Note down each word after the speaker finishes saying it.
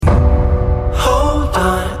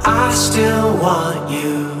I still want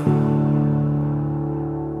you.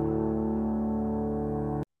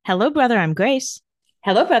 Hello, brother. I'm Grace.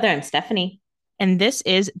 Hello, brother. I'm Stephanie. And this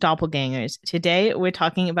is Doppelgangers. Today, we're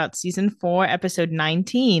talking about season 4, episode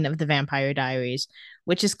 19 of The Vampire Diaries,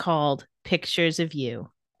 which is called Pictures of You.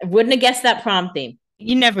 I wouldn't have guessed that prom theme.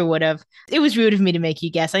 You never would have. It was rude of me to make you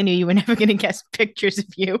guess. I knew you were never going to guess Pictures of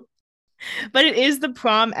You. But it is the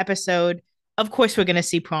prom episode. Of course, we're going to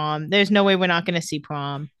see prom. There's no way we're not going to see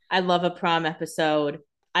prom. I love a prom episode.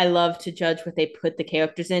 I love to judge what they put the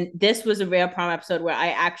characters in. This was a rare prom episode where I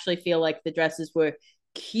actually feel like the dresses were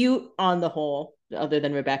cute on the whole, other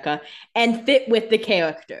than Rebecca, and fit with the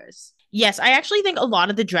characters. Yes, I actually think a lot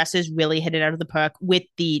of the dresses really hit it out of the park, with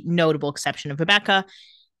the notable exception of Rebecca.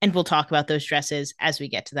 And we'll talk about those dresses as we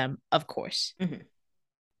get to them, of course. Mm-hmm.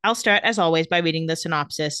 I'll start, as always, by reading the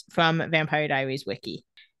synopsis from Vampire Diaries Wiki.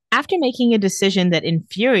 After making a decision that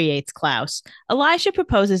infuriates Klaus, Elijah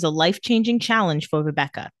proposes a life-changing challenge for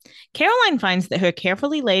Rebecca. Caroline finds that her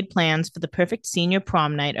carefully laid plans for the perfect senior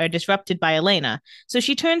prom night are disrupted by Elena, so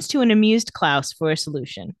she turns to an amused Klaus for a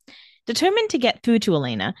solution. Determined to get through to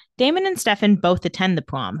Elena, Damon and Stefan both attend the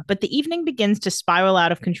prom, but the evening begins to spiral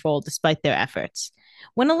out of control despite their efforts.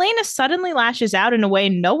 When Elena suddenly lashes out in a way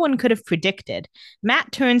no one could have predicted,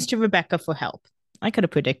 Matt turns to Rebecca for help. I could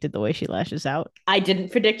have predicted the way she lashes out. I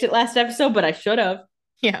didn't predict it last episode, but I should have.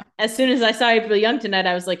 Yeah. As soon as I saw April Young tonight,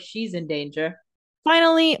 I was like, she's in danger.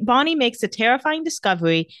 Finally, Bonnie makes a terrifying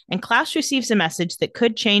discovery, and Klaus receives a message that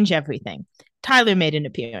could change everything. Tyler made an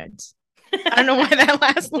appearance. I don't know why that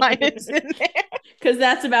last line is in there. Because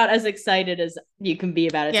that's about as excited as you can be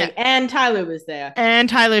about it. Yeah. Like, and Tyler was there. And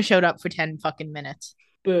Tyler showed up for 10 fucking minutes.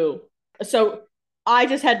 Boo. So I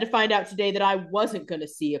just had to find out today that I wasn't going to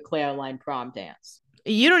see a Caroline prom dance.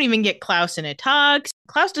 You don't even get Klaus in a tux.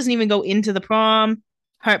 Klaus doesn't even go into the prom.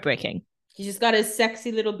 Heartbreaking. He just got his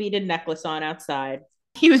sexy little beaded necklace on outside.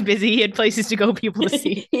 He was busy. He had places to go, people to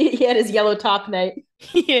see. He had his yellow top night.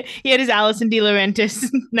 He had his Alison De Laurentiis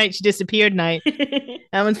Night She Disappeared night.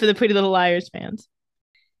 That one's for the Pretty Little Liars fans.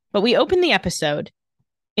 But we open the episode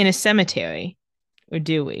in a cemetery. Or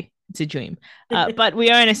do we? It's a dream. But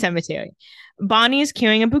we are in a cemetery. Bonnie is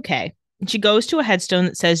carrying a bouquet, and she goes to a headstone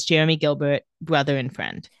that says Jeremy Gilbert, brother and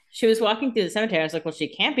friend. She was walking through the cemetery. I was like, well, she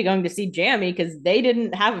can't be going to see Jeremy because they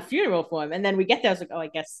didn't have a funeral for him. And then we get there. I was like, oh, I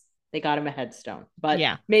guess they got him a headstone. But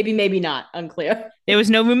yeah, maybe not. Unclear. There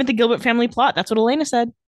was no room at the Gilbert family plot. That's what Elena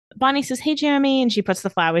said. Bonnie says, hey, Jeremy. And she puts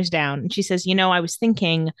the flowers down. And she says, I was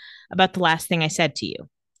thinking about the last thing I said to you.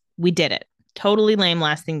 We did it. Totally lame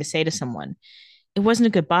last thing to say to someone. It wasn't a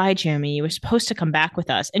goodbye, Jeremy. You were supposed to come back with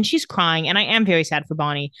us. And she's crying. And I am very sad for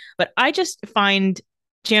Bonnie. But I just find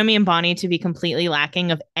Jeremy and Bonnie to be completely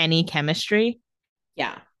lacking of any chemistry.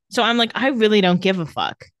 Yeah. So I'm like, I really don't give a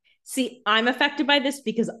fuck. See, I'm affected by this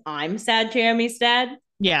because I'm sad Jeremy's dead.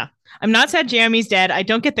 Yeah. I'm not sad Jeremy's dead. I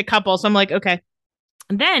don't get the couple. So I'm like, okay.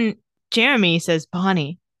 And then Jeremy says,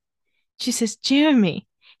 Bonnie. She says, Jeremy.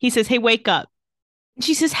 He says, hey, wake up.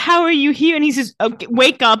 She says, how are you here? And he says, okay,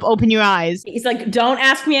 wake up, open your eyes. He's like, don't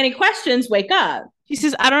ask me any questions, wake up. She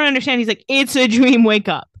says, I don't understand. He's like, it's a dream, wake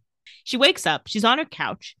up. She wakes up, she's on her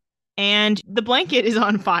couch, and the blanket is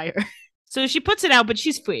on fire. So she puts it out, but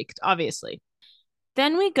she's freaked, obviously.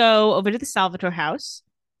 Then we go over to the Salvatore house.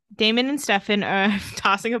 Damon and Stefan are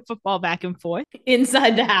tossing a football back and forth.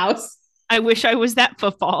 Inside the house. I wish I was that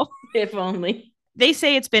football. If only. They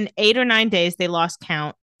say it's been 8 or 9 days, they lost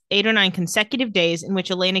count. 8 or 9 consecutive days in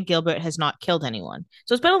which Elena Gilbert has not killed anyone.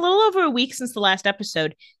 So it's been a little over a week since the last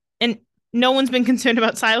episode, and no one's been concerned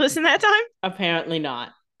about Silas in that time? Apparently not.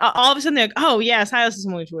 All of a sudden they're like, oh yeah, Silas is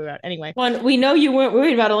something to worry about. Anyway. Well, we know you weren't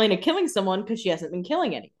worried about Elena killing someone because she hasn't been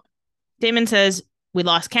killing anyone. Damon says, we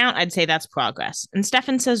lost count. I'd say that's progress. And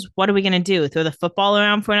Stefan says, what are we going to do? Throw the football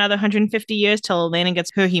around for another 150 years till Elena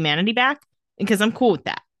gets her humanity back? Because I'm cool with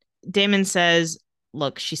that. Damon says,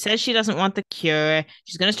 look, she says she doesn't want the cure.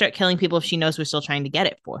 She's going to start killing people if she knows we're still trying to get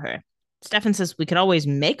it for her. Stefan says, we could always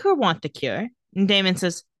make her want the cure. And Damon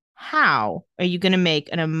says, how are you going to make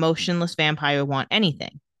an emotionless vampire want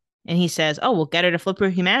anything? And he says, oh, we'll get her to flip her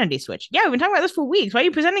humanity switch. Yeah, we've been talking about this for weeks. Why are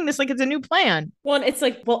you presenting this like it's a new plan? Well, it's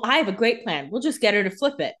like, well, I have a great plan. We'll just get her to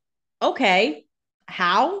flip it. Okay.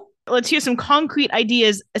 How? Let's hear some concrete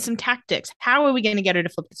ideas, some tactics. How are we going to get her to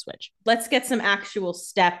flip the switch? Let's get some actual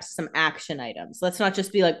steps, some action items. Let's not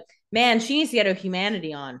just be like, man, she needs to get her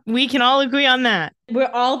humanity on. We can all agree on that.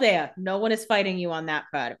 We're all there. No one is fighting you on that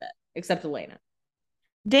part of it, except Elena.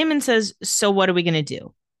 Damon says, so what are we going to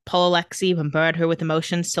do? Pull Alexei, bombard her with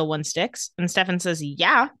emotions till one sticks? And Stefan says,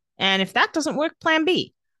 yeah. And if that doesn't work, plan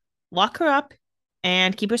B. Lock her up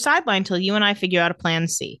and keep her sidelined till you and I figure out a plan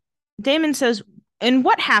C. Damon says, And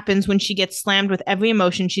what happens when she gets slammed with every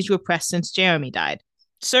emotion she's repressed since Jeremy died?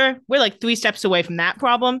 Sir, we're like 3 steps away from that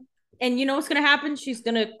problem. And you know what's going to happen? She's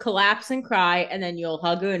going to collapse and cry, and then you'll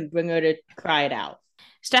hug her and bring her to cry it out.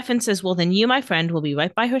 Stefan says, well, then you, my friend, will be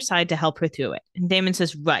right by her side to help her through it. And Damon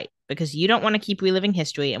says, right, because you don't want to keep reliving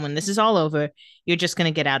history. And when this is all over, you're just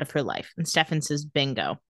going to get out of her life. And Stefan says,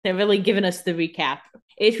 bingo. They're really giving us the recap.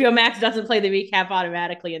 HBO Max doesn't play the recap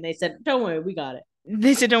automatically. And they said, don't worry, we got it.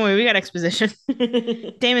 They said, don't worry, we got exposition.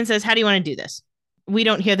 Damon says, how do you want to do this? We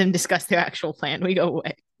don't hear them discuss their actual plan. We go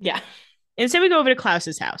away. Yeah. Instead, we go over to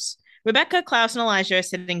Klaus's house. Rebecca, Klaus, and Elijah are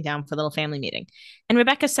sitting down for a little family meeting. And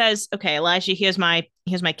Rebecca says, okay, Elijah, here's my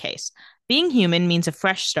case. Being human means a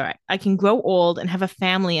fresh start. I can grow old and have a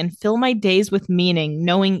family and fill my days with meaning,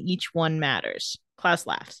 knowing each one matters. Klaus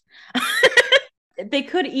laughs. They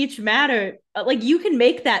could each matter. Like, you can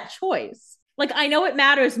make that choice. Like, I know it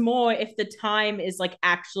matters more if the time is like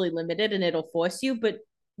actually limited and it'll force you, but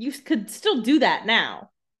you could still do that now.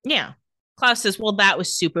 Yeah. Klaus says, well, that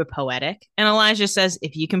was super poetic. And Elijah says,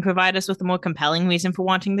 if you can provide us with a more compelling reason for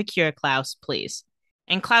wanting the cure, Klaus, please.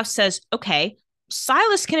 And Klaus says, okay,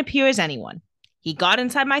 Silas can appear as anyone. He got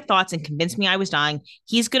inside my thoughts and convinced me I was dying.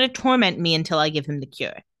 He's going to torment me until I give him the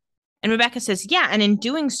cure. And Rebecca says, yeah, and in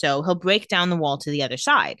doing so, he'll break down the wall to the other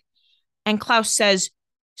side. And Klaus says,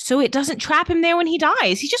 so it doesn't trap him there when he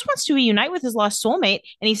dies. He just wants to reunite with his lost soulmate.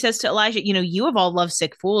 And he says to Elijah, you know, you of all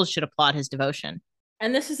lovesick fools should applaud his devotion.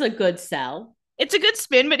 And this is a good sell. It's a good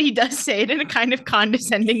spin, but he does say it in a kind of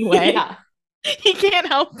condescending way. Yeah. He can't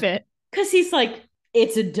help it. Because he's like,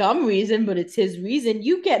 it's a dumb reason, but it's his reason.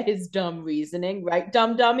 You get his dumb reasoning, right,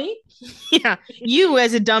 dumb dummy? Yeah, you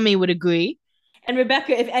as a dummy would agree. And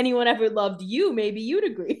Rebecca, if anyone ever loved you, maybe you'd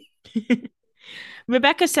agree.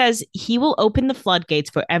 Rebecca says he will open the floodgates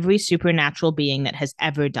for every supernatural being that has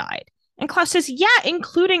ever died. And Klaus says, yeah,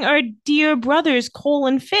 including our dear brothers, Cole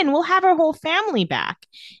and Finn. We'll have our whole family back.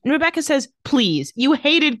 And Rebecca says, please, you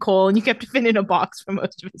hated Cole and you kept Finn in a box for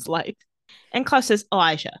most of his life. And Klaus says,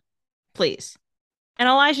 Elijah, please. And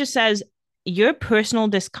Elijah says, your personal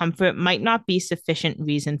discomfort might not be sufficient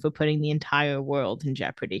reason for putting the entire world in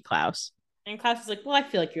jeopardy, Klaus. And Klaus is like, well, I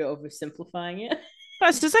feel like you're oversimplifying it.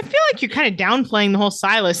 Klaus says, I feel like you're kind of downplaying the whole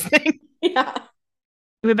Silas thing. Yeah.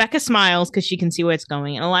 Rebecca smiles because she can see where it's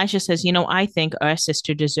going. And Elijah says, you know, I think our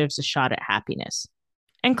sister deserves a shot at happiness.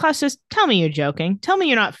 And Klaus says, tell me you're joking. Tell me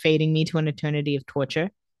you're not fading me to an eternity of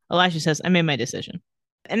torture. Elijah says, I made my decision.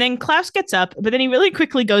 And then Klaus gets up, but then he really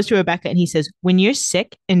quickly goes to Rebecca and he says, when you're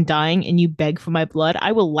sick and dying and you beg for my blood,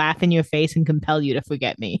 I will laugh in your face and compel you to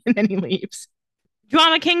forget me. And then he leaves.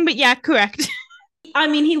 Drama king, but yeah, correct. I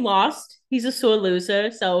mean, he lost. He's a sore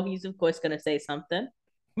loser, so he's of course going to say something.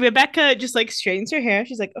 Rebecca just like straightens her hair.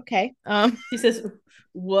 She's like, okay. She says,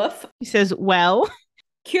 woof. He says, well.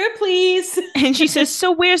 Cure, please. And she says,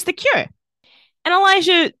 so where's the cure? And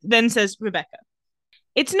Elijah then says, Rebecca,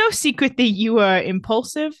 it's no secret that you are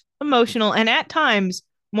impulsive, emotional, and at times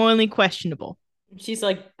morally questionable. She's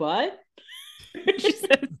like, but? She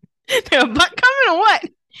says, there a butt coming or what?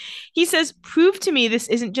 He says, prove to me this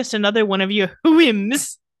isn't just another one of your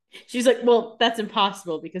whims. She's like, well, that's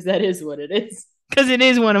impossible because that is what it is. Because it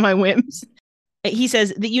is one of my whims. He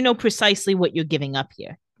says that you know precisely what you're giving up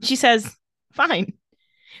here. She says, fine.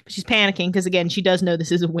 But she's panicking because, again, she does know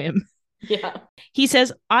this is a whim. Yeah. He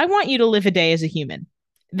says, I want you to live a day as a human.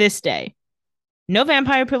 This day. No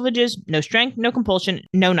vampire privileges, no strength, no compulsion,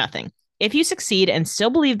 no nothing. If you succeed and still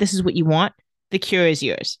believe this is what you want, the cure is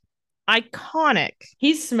yours. Iconic.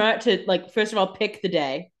 He's smart to, like, first of all, pick the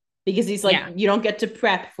day. Because he's like, you don't get to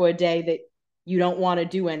prep for a day that you don't want to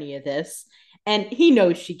do any of this. And he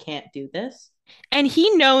knows she can't do this. And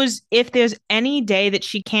he knows if there's any day that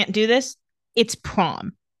she can't do this, it's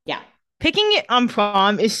prom. Yeah. Picking it on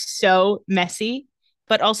prom is so messy,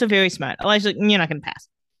 but also very smart. Elijah's like, you're not going to pass.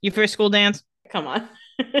 Your first school dance? Come on.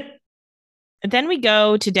 Then we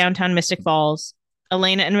go to downtown Mystic Falls.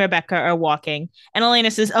 Elena and Rebecca are walking. And Elena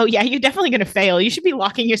says, oh, yeah, you're definitely going to fail. You should be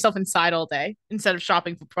locking yourself inside all day instead of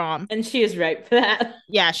shopping for prom. And she is right for that.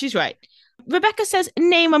 Yeah, she's right. Rebecca says,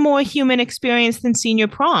 name a more human experience than senior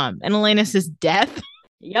prom. And Elena says, death.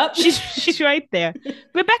 Yep. She's right there.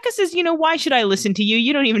 Rebecca says, you know, why should I listen to you?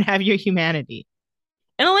 You don't even have your humanity.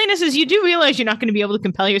 And Elena says, you do realize you're not going to be able to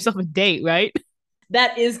compel yourself a date, right?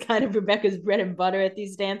 That is kind of Rebecca's bread and butter at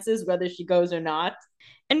these dances, whether she goes or not.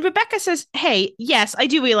 And Rebecca says, hey, yes, I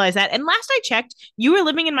do realize that. And last I checked, you were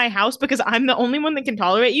living in my house because I'm the only one that can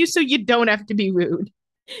tolerate you, so you don't have to be rude.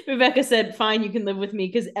 Rebecca said, fine, you can live with me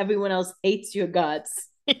because everyone else hates your guts.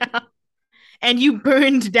 Yeah. And you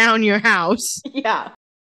burned down your house. Yeah.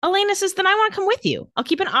 Elena says, then I want to come with you. I'll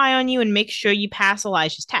keep an eye on you and make sure you pass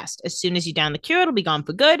Elijah's test. As soon as you down the cure, it'll be gone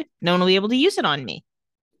for good. No one will be able to use it on me.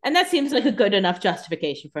 And that seems like a good enough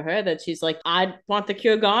justification for her that she's like, I want the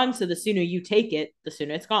cure gone, so the sooner you take it, the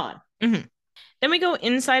sooner it's gone. Mm-hmm. Then we go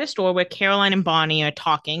inside a store where Caroline and Bonnie are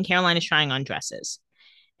talking. Caroline is trying on dresses.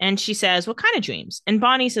 And she says, what kind of dreams? And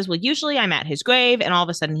Bonnie says, well, usually I'm at his grave and all of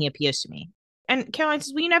a sudden he appears to me. And Caroline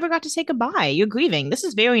says, well, you never got to say goodbye. You're grieving. This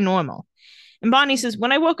is very normal. And Bonnie says,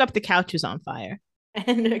 when I woke up, the couch was on fire.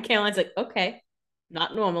 And Caroline's like, okay,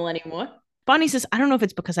 not normal anymore. Bonnie says, I don't know if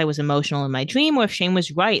it's because I was emotional in my dream or if Shane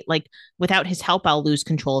was right. Like, without his help, I'll lose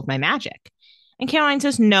control of my magic. And Caroline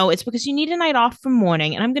says, no, it's because you need a night off from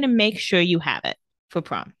mourning, and I'm going to make sure you have it for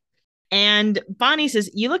prom. And Bonnie says,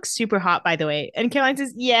 you look super hot, by the way. And Caroline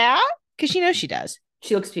says, yeah, because she knows she does.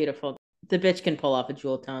 She looks beautiful. The bitch can pull off a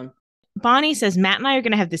jewel tone. Bonnie says, Matt and I are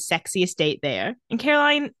going to have the sexiest date there. And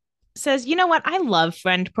Caroline says, you know what? I love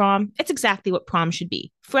friend prom. It's exactly what prom should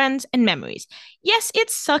be. Friends and memories. Yes, it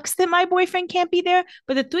sucks that my boyfriend can't be there,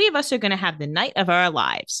 but the three of us are going to have the night of our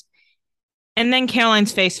lives. And then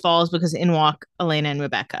Caroline's face falls because in walk Elena and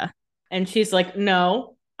Rebecca. And she's like,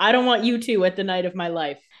 no, I don't want you two at the night of my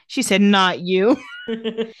life. She said, not you.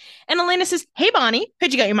 And Elena says, hey, Bonnie,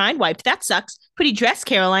 heard you got your mind wiped. That sucks. Pretty dress,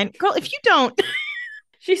 Caroline. Girl, if you don't.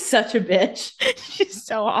 She's such a bitch. She's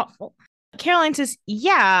so awful. Caroline says,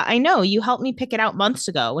 yeah, I know. You helped me pick it out months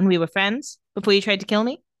ago when we were friends before you tried to kill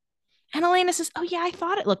me. And Elena says, oh, yeah, I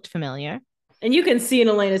thought it looked familiar. And you can see in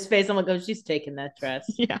Elena's face, I'm like, oh, she's taking that dress.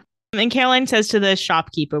 Yeah. And Caroline says to the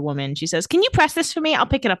shopkeeper woman, she says, can you press this for me? I'll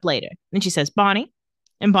pick it up later. And she says, Bonnie.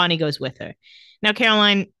 And Bonnie goes with her. Now,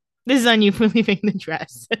 Caroline, this is on you for leaving the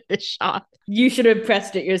dress at the shop. You should have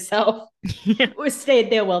pressed it yourself. Yeah. Or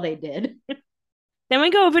stayed there while they did. Then we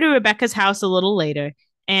go over to Rebecca's house a little later,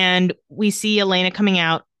 and we see Elena coming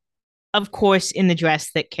out, of course, in the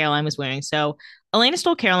dress that Caroline was wearing. So Elena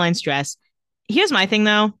stole Caroline's dress. Here's my thing,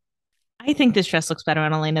 though. I think this dress looks better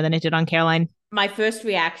on Elena than it did on Caroline. My first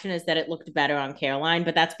reaction is that it looked better on Caroline,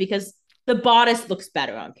 but that's because the bodice looks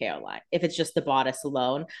better on Caroline, if it's just the bodice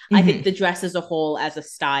alone. Mm-hmm. I think the dress as a whole, as a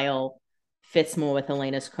style, fits more with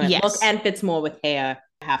Elena's current look and fits more with hair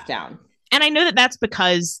half down. And I know that that's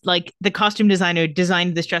because, like, the costume designer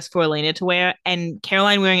designed this dress for Elena to wear, and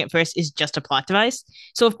Caroline wearing it first is just a plot device.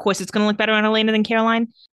 So, of course, it's going to look better on Elena than Caroline,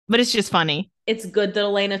 but it's just funny. It's good that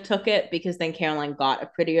Elena took it because then Caroline got a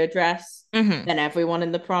prettier dress than everyone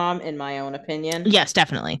in the prom, in my own opinion. Yes,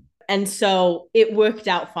 definitely. And so it worked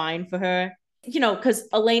out fine for her. You know, because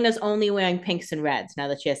Elena's only wearing pinks and reds now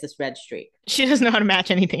that she has this red streak. She doesn't know how to match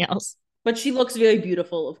anything else. But she looks very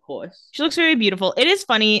beautiful, of course. She looks very beautiful. It is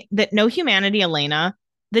funny that no humanity, Elena,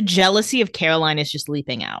 the jealousy of Caroline is just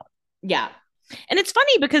leaping out. Yeah. And it's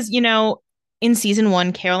funny because, you know, in season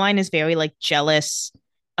 1, Caroline is very, like, jealous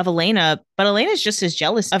of Elena, but Elena's just as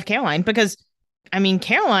jealous of Caroline because, I mean,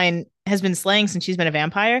 Caroline has been slaying since she's been a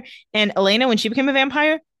vampire. And Elena, when she became a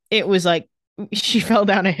vampire, it was like she fell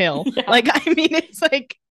down a hill. Yeah. Like, I mean, it's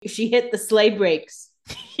like she hit the sleigh brakes.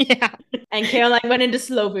 Yeah. And Caroline went into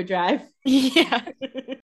slow drive. Yeah.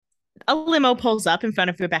 A limo pulls up in front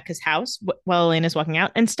of Rebecca's house while Elena's walking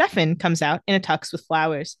out, and Stefan comes out in a tux with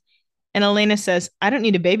flowers. And Elena says, I don't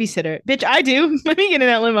need a babysitter. Bitch, I do. Let me get in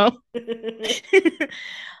that limo.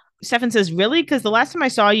 Stefan says, really? Because the last time I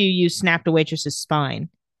saw you, you snapped a waitress's spine.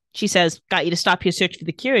 She says, got you to stop your search for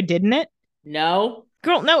the cure, didn't it? No.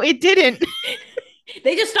 Girl, no, it didn't.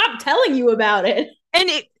 They just stopped telling you about it. And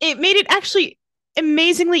it made it actually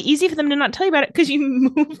amazingly easy for them to not tell you about it because you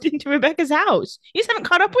moved into Rebecca's house. You just haven't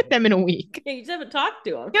caught up with them in a week. Yeah, you just haven't talked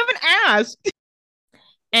to them. You haven't asked.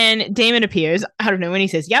 And Damon appears out of nowhere and he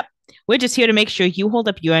says, yep, we're just here to make sure you hold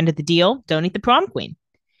up your end of the deal. Don't eat the prom queen.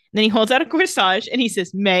 And then he holds out a corsage and he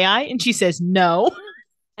says, may I? And she says, no.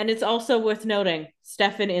 And it's also worth noting,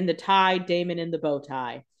 Stefan in the tie, Damon in the bow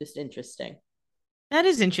tie. Just interesting. That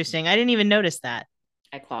is interesting. I didn't even notice that.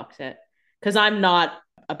 I clocked it. Because I'm not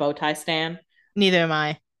a bow tie stan. Neither am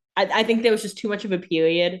I. I think there was just too much of a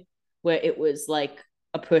period where it was like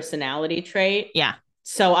a personality trait. Yeah.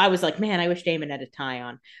 So I was like, man, I wish Damon had a tie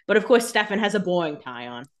on. But of course, Stefan has a boring tie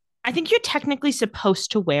on. I think you're technically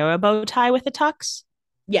supposed to wear a bow tie with a tux.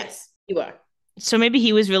 Yes, you are. So maybe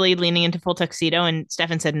he was really leaning into full tuxedo and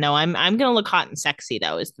Stefan said, no, I'm going to look hot and sexy,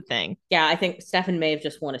 though, is the thing. Yeah, I think Stefan may have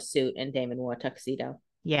just worn a suit and Damon wore a tuxedo.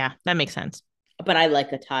 Yeah, that makes sense. But I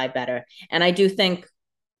like a tie better. And I do think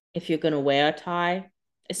if you're going to wear a tie,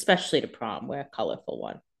 especially to prom, wear a colorful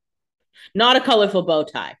one. Not a colorful bow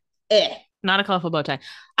tie. Not a colorful bow tie.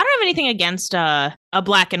 I don't have anything against a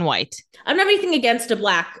black and white. I don't have anything against a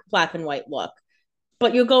black and white look.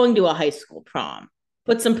 But you're going to a high school prom.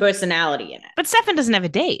 put some personality in it. But Stefan doesn't have a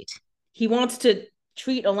date. He wants to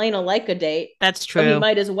treat Elena like a date. That's true. So he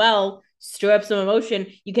might as well stir up some emotion.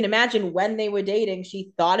 You can imagine when they were dating,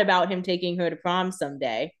 she thought about him taking her to prom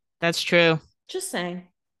someday. That's true. Just saying.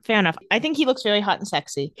 Fair enough. I think he looks really hot and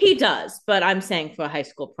sexy. He does, but I'm saying for a high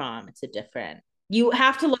school prom, it's a different. You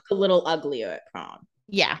have to look a little uglier at prom.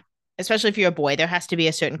 Yeah. Especially if you're a boy, there has to be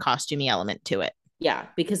a certain costumey element to it. Yeah,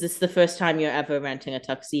 because it's the first time you're ever renting a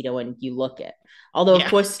tuxedo and you look it. Although, of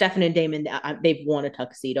course, Stefan and Damon, they've worn a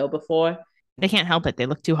tuxedo before. They can't help it. They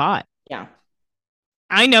look too hot. Yeah.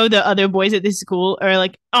 I know the other boys at this school are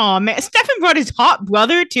like, oh, man, Stefan brought his hot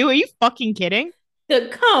brother, too. Are you fucking kidding?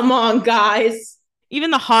 Come on, guys.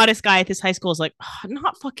 Even the hottest guy at this high school is like, oh,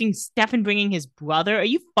 not fucking Stefan bringing his brother. Are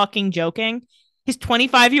you fucking joking? His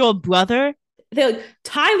 25-year-old brother? They're like,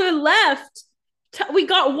 Tyler left. We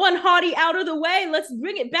got one hottie out of the way. Let's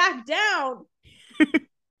bring it back down.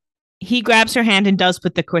 He grabs her hand and does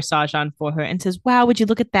put the corsage on for her and says, wow, would you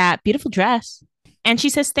look at that beautiful dress? And she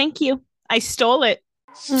says, thank you. I stole it.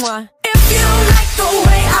 If you like the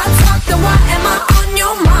way I talk, then why am I on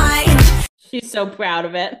your mind? She's so proud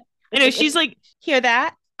of it. I know, she's like, hear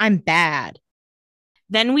that? I'm bad.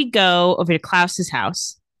 Then we go over to Klaus's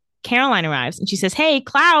house. Caroline arrives and she says, hey,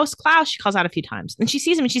 Klaus. She calls out a few times. And she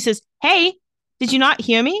sees him and she says, hey, did you not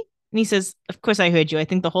hear me? And he says, of course I heard you. I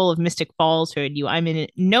think the whole of Mystic Falls heard you. I'm in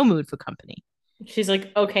no mood for company. She's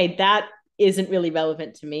like, okay, that isn't really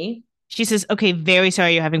relevant to me. She says, okay, very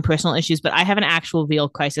sorry you're having personal issues, but I have an actual real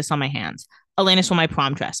crisis on my hands. Elena stole my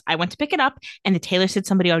prom dress. I went to pick it up and the tailor said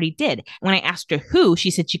somebody already did. And when I asked her who,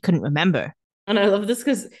 she said she couldn't remember. And I love this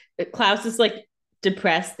because Klaus is like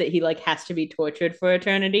depressed that he like has to be tortured for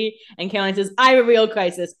eternity. And Caroline says, I have a real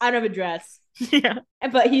crisis. I don't have a dress. Yeah.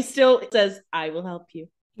 But he still says, I will help you.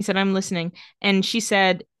 He said, I'm listening. And she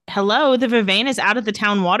said, hello, the Vervain is out of the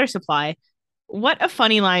town water supply. What a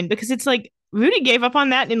funny line, because it's like Rudy gave up on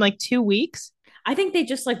that in like 2 weeks. I think they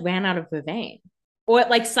just like ran out of Vervain or it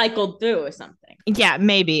like cycled through or something. Yeah,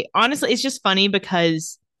 maybe. Honestly, it's just funny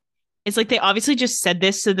because it's like they obviously just said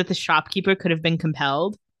this so that the shopkeeper could have been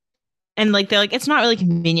compelled. And like they're like, it's not really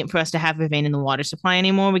convenient for us to have Vervain in the water supply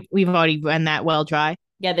anymore. We've already run that well dry.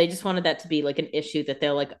 Yeah, they just wanted that to be like an issue that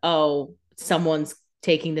they're like, oh, someone's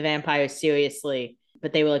taking the vampires seriously.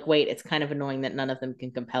 But they were like, wait, it's kind of annoying that none of them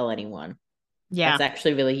can compel anyone. Yeah. That's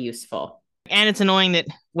actually really useful. And it's annoying that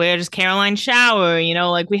where does Caroline shower? You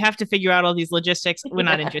know, like we have to figure out all these logistics. We're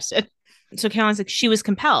not interested. So Caroline's like, she was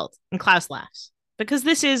compelled. And Klaus laughs because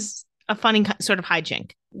this is a funny sort of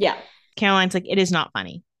hijink. Yeah. Caroline's like, it is not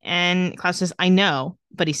funny. And Klaus says, I know,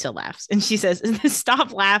 but he still laughs. And she says,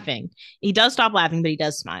 stop laughing. He does stop laughing, but he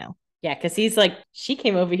does smile. Yeah, because he's like, she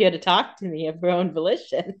came over here to talk to me of her own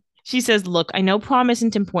volition. She says, look, I know prom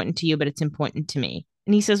isn't important to you, but it's important to me.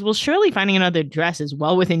 And he says, well, surely finding another dress is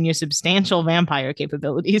well within your substantial vampire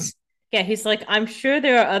capabilities. Yeah, he's like, I'm sure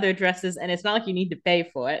there are other dresses, and it's not like you need to pay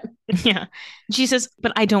for it. Yeah. She says,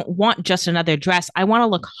 but I don't want just another dress. I want to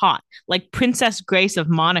look hot, like Princess Grace of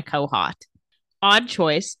Monaco hot. Odd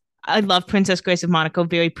choice. I love Princess Grace of Monaco.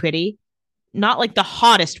 Very pretty. Not like the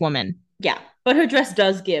hottest woman. Yeah, but her dress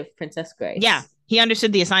does give Princess Grace. Yeah, he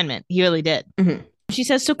understood the assignment. He really did. Mm-hmm. She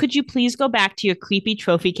says, so could you please go back to your creepy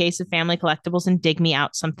trophy case of family collectibles and dig me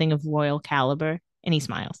out something of royal caliber? And he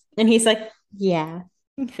smiles. And he's like, yeah.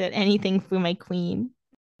 He said, anything for my queen.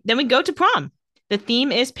 Then we go to prom. The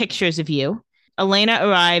theme is pictures of you. Elena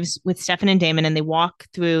arrives with Stefan and Damon and they walk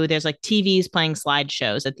through. There's like TVs playing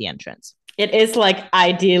slideshows at the entrance. It is like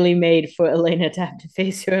ideally made for Elena to have to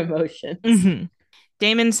face her emotions. Mm-hmm.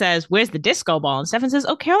 Damon says, where's the disco ball? And Stefan says,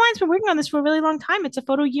 oh, Caroline's been working on this for a really long time. It's a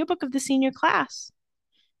photo yearbook of the senior class.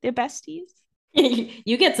 They're besties.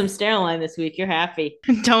 You get some Steroline this week. You're happy.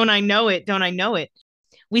 Don't I know it? Don't I know it?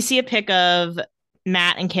 We see a pic of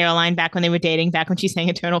Matt and Caroline back when they were dating, back when she sang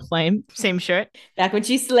Eternal Flame. Same shirt. Back when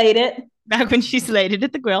she slayed it. Back when she slayed it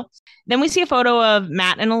at the grill. Then we see a photo of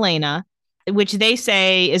Matt and Elena, which they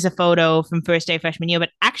say is a photo from first day freshman year, but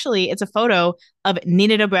actually it's a photo of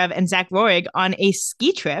Nina Dobrev and Zach Rohrig on a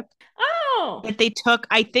ski trip. Oh. That they took,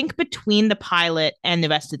 I think, between the pilot and the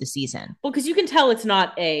rest of the season. Well, because you can tell it's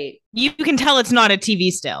not a... You can tell it's not a TV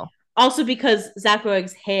still. Also because Zach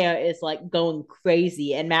Rohrig's hair is like going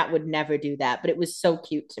crazy and Matt would never do that, but it was so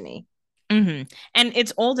cute to me. Mm-hmm. And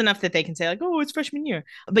it's old enough that they can say like, oh, it's freshman year.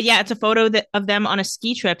 But yeah, it's a photo of them on a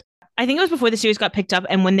ski trip. I think it was before the series got picked up,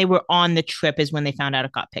 and when they were on the trip is when they found out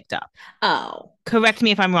it got picked up. Oh. Correct me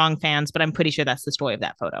if I'm wrong, fans, but I'm pretty sure that's the story of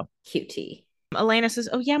that photo. Cutie. Elena says,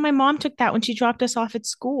 oh yeah, my mom took that when she dropped us off at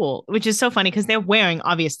school, which is so funny because they're wearing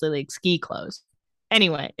obviously like ski clothes.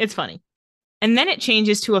 Anyway, it's funny. And then it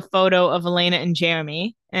changes to a photo of Elena and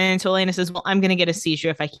Jeremy. And so Elena says, well, I'm going to get a seizure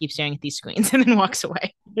if I keep staring at these screens, and then walks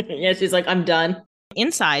away. Yeah, she's like, I'm done.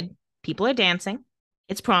 Inside, people are dancing.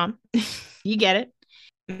 It's prom. You get it.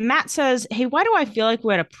 Matt says, hey, why do I feel like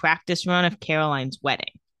we're at a practice run of Caroline's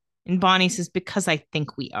wedding? And Bonnie says, because I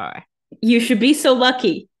think we are. You should be so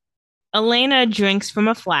lucky. Elena drinks from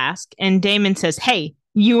a flask, and Damon says, hey,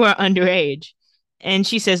 you are underage. And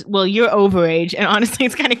she says, well, you're overage. And honestly,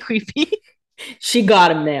 it's kind of creepy. She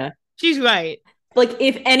got him there. She's right. Like,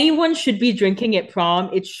 if anyone should be drinking at prom,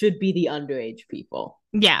 it should be the underage people.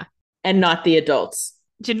 Yeah. And not the adults.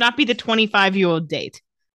 It should not be the 25-year-old date.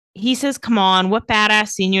 He says, come on, what badass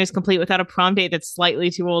senior is complete without a prom date that's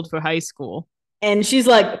slightly too old for high school? And she's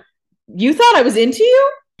like, you thought I was into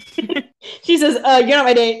you? She says, you're not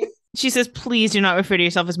my date. She says, please do not refer to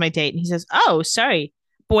yourself as my date. And he says, oh, sorry,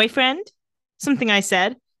 boyfriend? Something I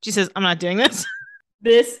said. She says, I'm not doing this.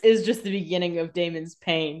 This is just the beginning of Damon's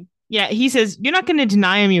pain. Yeah, he says, you're not going to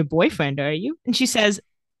deny him your boyfriend, are you? And she says,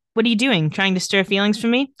 what are you doing? Trying to stir feelings for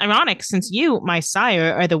me? Ironic, since you, my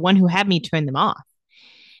sire, are the one who had me turn them off.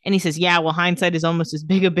 And he says, yeah, well, hindsight is almost as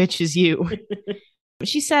big a bitch as you.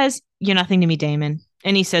 She says, you're nothing to me, Damon.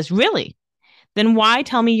 And he says, really? Then why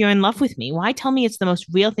tell me you're in love with me? Why tell me it's the most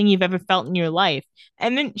real thing you've ever felt in your life?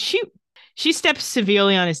 And then she steps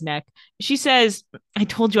severely on his neck. She says, I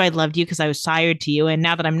told you I loved you because I was sired to you. And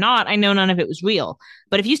now that I'm not, I know none of it was real.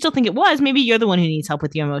 But if you still think it was, maybe you're the one who needs help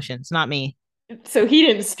with your emotions, not me. So he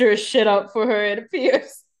didn't stir shit up for her, it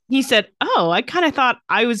appears. He said, oh, I kind of thought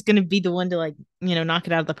I was going to be the one to, like, you know, knock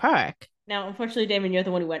it out of the park. Now, unfortunately, Damon, you're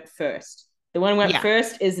the one who went first. The one who went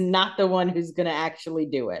first is not the one who's going to actually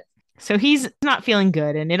do it. So he's not feeling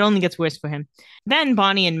good, and it only gets worse for him. Then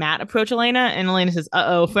Bonnie and Matt approach Elena, and Elena says,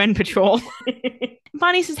 uh-oh, friend patrol.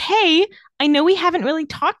 Bonnie says, hey, I know we haven't really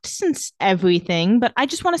talked since everything, but I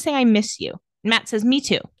just want to say I miss you. Matt says, me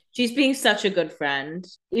too. She's being such a good friend,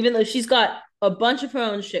 even though she's got a bunch of her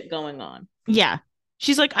own shit going on. Yeah.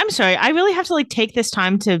 She's like, I'm sorry, I really have to, like, take this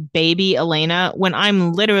time to baby Elena when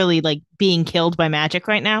I'm literally, like, being killed by magic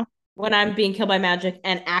right now. When I'm being killed by magic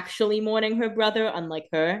and actually mourning her brother, unlike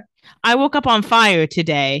her. I woke up on fire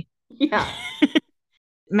today. Yeah.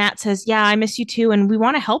 Matt says, yeah, I miss you too, and we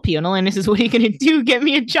want to help you. And Elena says, what are you going to do? Get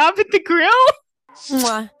me a job at the grill?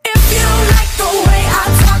 Mwah. If you like the way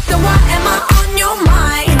I talk, then why am I on your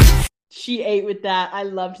mind? She ate with that. I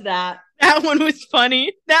loved that. That one was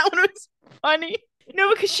funny. That one was funny.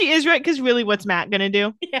 No, because she is right, because really, what's Matt going to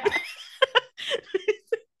do? Yeah.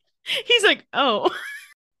 He's like, oh.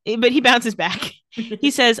 But he bounces back. He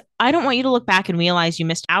says, I don't want you to look back and realize you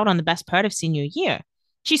missed out on the best part of senior year.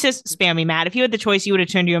 She says, spare me, Matt. If you had the choice, you would have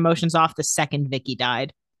turned your emotions off the second Vicky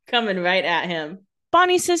died. Coming right at him.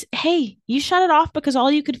 Bonnie says, hey, you shut it off because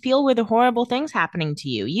all you could feel were the horrible things happening to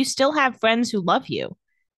you. You still have friends who love you.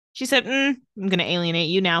 She said, I'm going to alienate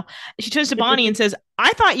you now. She turns to Bonnie and says,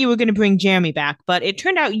 I thought you were going to bring Jeremy back, but it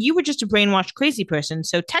turned out you were just a brainwashed crazy person.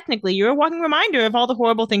 So technically, you're a walking reminder of all the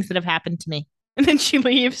horrible things that have happened to me. And then she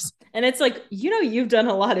leaves. And it's like, you know, you've done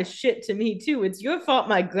a lot of shit to me, too. It's your fault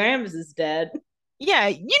my grams is dead. Yeah,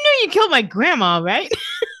 you know you killed my grandma, right?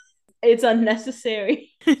 It's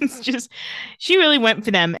unnecessary. It's just, she really went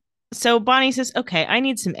for them. So Bonnie says, okay, I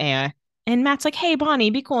need some air. And Matt's like, hey,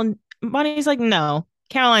 Bonnie, be cool. And Bonnie's like, no,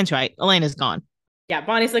 Caroline's right. Elena's gone. Yeah,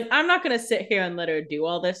 Bonnie's like, I'm not going to sit here and let her do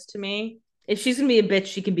all this to me. If she's going to be a bitch,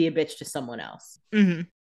 she can be a bitch to someone else. Mm-hmm.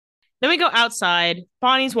 Then we go outside.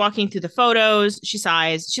 Bonnie's walking through the photos. She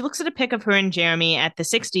sighs. She looks at a pic of her and Jeremy at the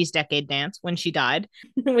 60s decade dance when she died.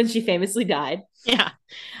 When she famously died. Yeah.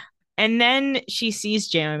 And then she sees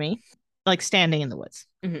Jeremy, like, standing in the woods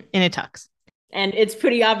in a tux. And it's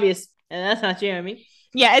pretty obvious. And that's not Jeremy.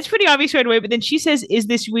 Yeah, it's pretty obvious right away. But then she says, is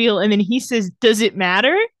this real? And then he says, does it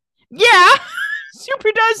matter? Yeah, super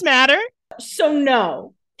does matter. So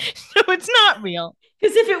no. So it's not real.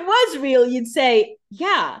 Because if it was real, you'd say,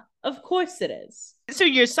 yeah, of course it is. So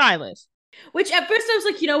you're Silas. Which at first I was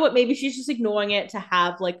like, you know what? Maybe she's just ignoring it to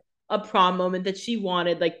have like a prom moment that she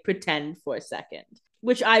wanted, like pretend for a second,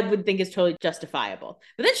 which I would think is totally justifiable.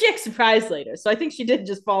 But then she acts surprised later. So I think she did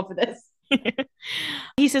just fall for this.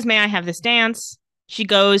 He says, may I have this dance? She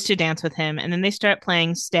goes to dance with him. And then they start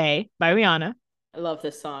playing Stay by Rihanna. I love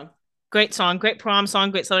this song. Great song, great prom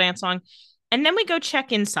song, great slow dance song. And then we go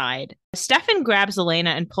check inside. Stefan grabs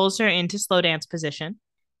Elena and pulls her into slow dance position.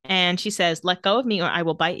 And she says, let go of me or I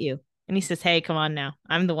will bite you. And he says, hey, come on now.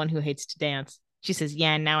 I'm the one who hates to dance. She says,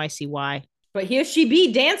 yeah, now I see why. But here she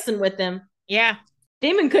be dancing with him. Yeah.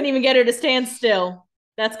 Damon couldn't even get her to stand still.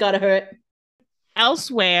 That's gotta hurt.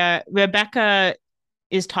 Elsewhere, Rebecca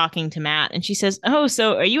is talking to Matt and she says, oh,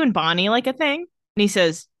 so are you and Bonnie like a thing? And he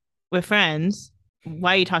says, we're friends.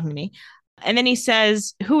 Why are you talking to me? And then he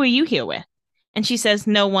says, who are you here with? And she says,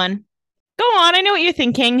 no one. Go on, I know what you're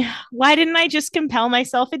thinking. Why didn't I just compel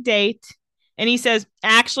myself a date? And he says,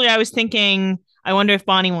 actually, I was thinking, I wonder if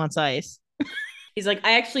Bonnie wants ice. He's like,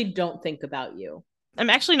 I actually don't think about you. I'm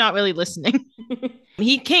actually not really listening.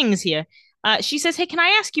 He kings here. She says, hey, can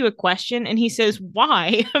I ask you a question? And he says,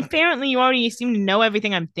 why? Apparently, you already seem to know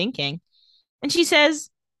everything I'm thinking. And she says,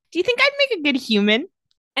 do you think I'd make a good human?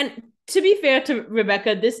 And to be fair to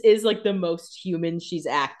Rebecca, this is like the most human she's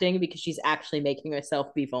acting because she's actually making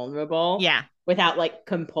herself be vulnerable. Yeah. Without like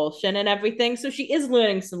compulsion and everything. So she is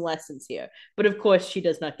learning some lessons here. But of course, she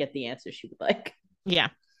does not get the answer she would like. Yeah.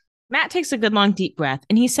 Matt takes a good long deep breath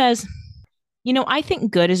and he says, you know, I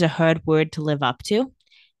think good is a hard word to live up to.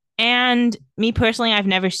 And me personally, I've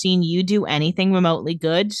never seen you do anything remotely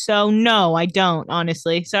good. So no, I don't,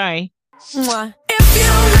 honestly. Sorry. Mwah. If you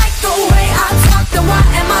like the way I talk, then why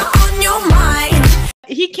am I on your mind?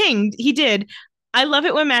 He kinged. He did. I love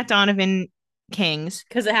it when Matt Donovan kings.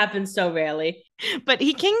 Because it happens so rarely. But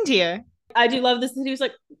he kinged here. I do love this. He was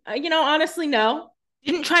like, honestly, no.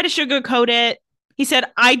 Didn't try to sugarcoat it. He said,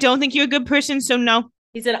 I don't think you're a good person, so no.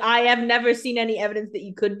 He said, I have never seen any evidence that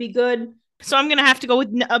you could be good. So I'm going to have to go with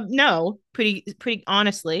no, pretty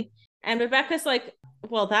honestly. And Rebecca's like,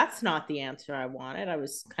 well, that's not the answer I wanted. I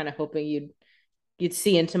was kind of hoping you'd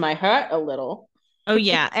see into my heart a little. Oh,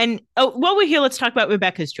 yeah. And while we're here, let's talk about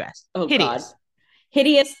Rebecca's dress. Oh, hideous. God.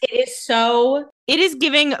 Hideous. It is so... It is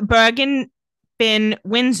giving Bergen Bin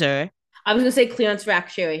Windsor. I was going to say clearance rack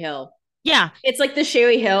Sherry Hill. Yeah. It's like the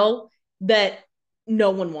Sherry Hill that no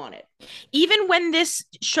one wanted. Even when this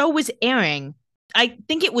show was airing, I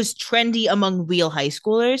think it was trendy among real high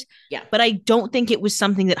schoolers. Yeah. But I don't think it was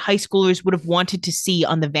something that high schoolers would have wanted to see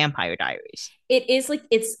on the Vampire Diaries. It is like,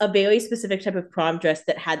 it's a very specific type of prom dress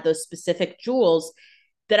that had those specific jewels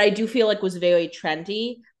that I do feel like was very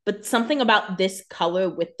trendy. But something about this color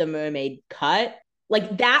with the mermaid cut,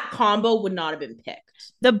 like that combo would not have been picked.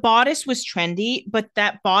 The bodice was trendy, but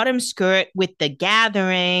that bottom skirt with the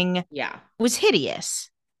gathering was hideous.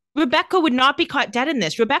 Rebecca would not be caught dead in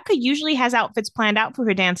this. Rebecca usually has outfits planned out for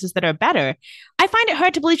her dances that are better. I find it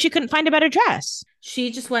hard to believe she couldn't find a better dress.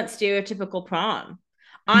 She just went stereotypical prom.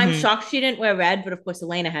 I'm shocked she didn't wear red, but of course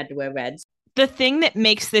Elena had to wear red. The thing that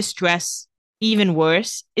makes this dress even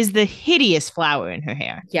worse is the hideous flower in her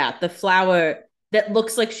hair. Yeah, the flower that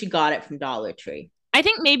looks like she got it from Dollar Tree. I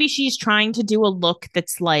think maybe she's trying to do a look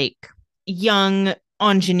that's like young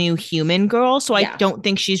ingenue human girl. So I don't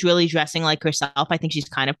think she's really dressing like herself. I think she's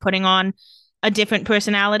kind of putting on a different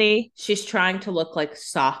personality. She's trying to look like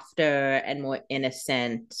softer and more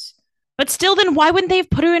innocent. But still, then why wouldn't they have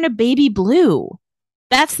put her in a baby blue?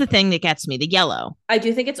 That's the thing that gets me, the yellow. I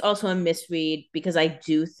do think it's also a misread because I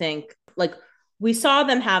do think, like, we saw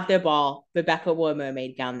them have their ball. Rebecca wore a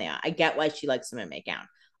mermaid gown there. I get why she likes a mermaid gown.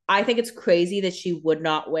 I think it's crazy that she would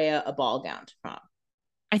not wear a ball gown to prom.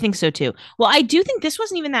 I think so too. Well, I do think this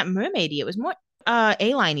wasn't even that mermaidy. It was more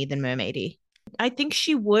A-liney than mermaidy. I think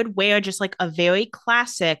she would wear just like a very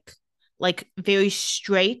classic, like very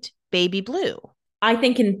straight baby blue. I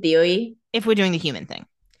think in theory, if we're doing the human thing.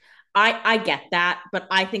 I get that, but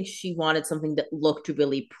I think she wanted something that looked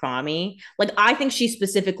really prom-y. Like, I think she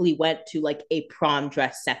specifically went to like a prom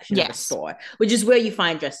dress section of the store, which is where you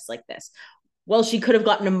find dresses like this. Well, she could have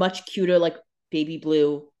gotten a much cuter, like baby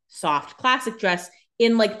blue, soft classic dress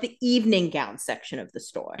in like the evening gown section of the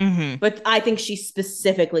store. But I think she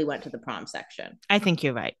specifically went to the prom section. I think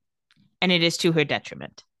you're right. And it is to her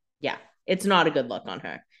detriment. Yeah, it's not a good look on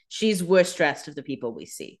her. She's worst dressed of the people we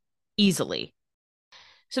see. Easily.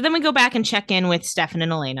 So then we go back and check in with Stefan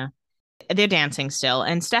and Elena. They're dancing still.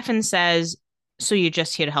 And Stefan says, so you're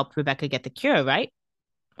just here to help Rebecca get the cure, right?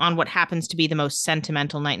 On what happens to be the most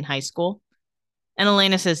sentimental night in high school. And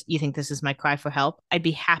Elena says, you think this is my cry for help? I'd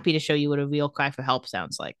be happy to show you what a real cry for help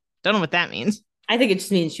sounds like. Don't know what that means. I think it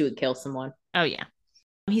just means she would kill someone. Oh, yeah.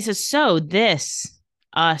 He says, so this,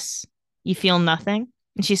 us, you feel nothing?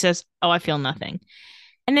 And she says, oh, I feel nothing.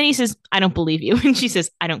 And then he says, I don't believe you. And she says,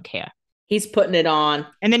 I don't care. He's putting it on.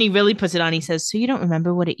 And then he really puts it on. He says, so you don't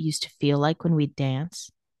remember what it used to feel like when we'd dance?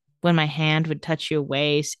 When my hand would touch your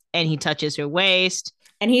waist, and he touches her waist.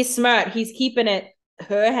 And he's smart. He's keeping it.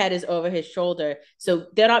 Her head is over his shoulder. So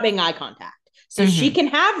they're not making eye contact. So she can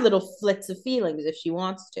have little flits of feelings if she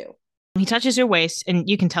wants to. He touches her waist, and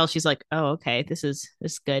you can tell she's like, oh, okay, this is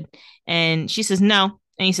good. And she says, no.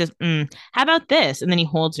 And he says, how about this? And then he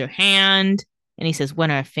holds her hand, and he says,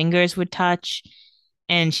 when our fingers would touch.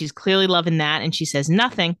 And she's clearly loving that. And she says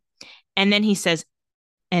nothing. And then he says,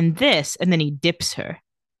 and this. And then he dips her.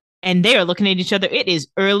 And they are looking at each other. It is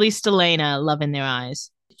early Stelena love in their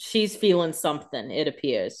eyes. She's feeling something, it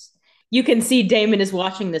appears. You can see Damon is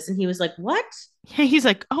watching this and he was like, what? He's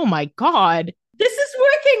like, oh my God. This is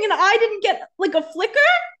working and I didn't get like a flicker?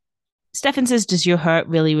 Stefan says, does your heart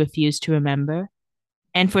really refuse to remember?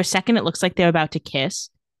 And for a second, it looks like they're about to kiss.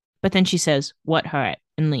 But then she says, what heart?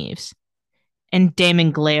 And leaves. And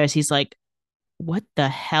Damon glares. He's like, what the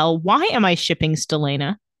hell? Why am I shipping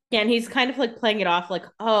Stelena? Yeah, and he's kind of like playing it off like,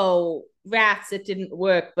 oh, rats, it didn't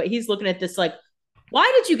work. But he's looking at this like,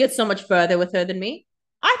 why did you get so much further with her than me?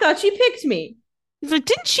 I thought she picked me. He's like,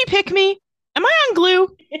 didn't she pick me? Am I on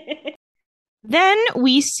glue? Then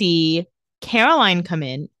we see Caroline come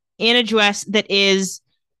in a dress that is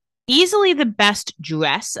easily the best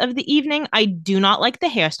dress of the evening. I do not like the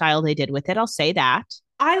hairstyle they did with it. I'll say that.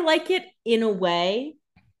 I like it in a way.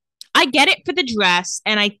 I get it for the dress,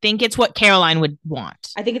 and I think it's what Caroline would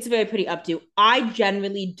want. I think it's a very pretty updo. I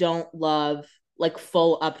generally don't love like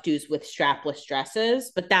full updos with strapless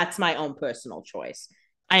dresses, but that's my own personal choice.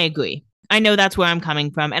 I agree. I know that's where I'm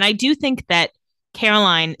coming from. And I do think that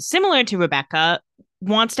Caroline, similar to Rebecca,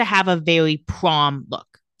 wants to have a very prom look.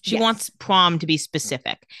 She wants prom to be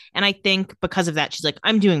specific. And I think because of that, she's like,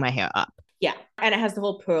 I'm doing my hair up. Yeah. And it has the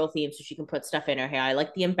whole pearl theme so she can put stuff in her hair. I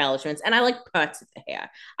like the embellishments and I like parts of the hair.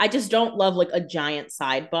 I just don't love like a giant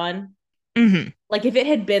side bun. Mm-hmm. Like if it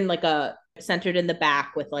had been like a centered in the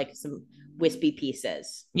back with like some wispy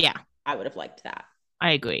pieces. Yeah. I would have liked that.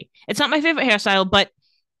 I agree. It's not my favorite hairstyle, but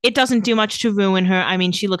it doesn't do much to ruin her. I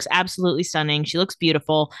mean, she looks absolutely stunning. She looks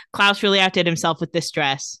beautiful. Klaus really outdid himself with this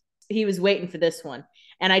dress. He was waiting for this one.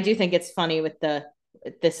 And I do think it's funny with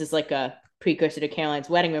this is like a precursor to Caroline's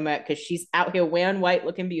wedding remark because she's out here wearing white,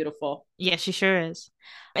 looking beautiful. Yeah, she sure is.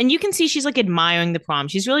 And you can see she's like admiring the prom.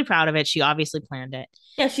 She's really proud of it. She obviously planned it.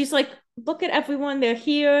 Yeah, she's like, look at everyone. They're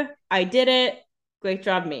here. I did it. Great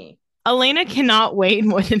job, me. Elena cannot wait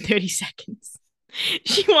more than 30 seconds.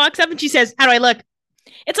 She walks up and she says, how do I look?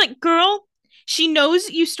 It's like, girl, she knows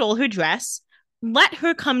you stole her dress. Let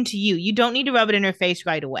her come to you. You don't need to rub it in her face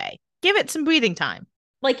right away. Give it some breathing time.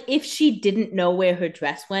 Like, if she didn't know where her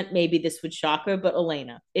dress went, maybe this would shock her. But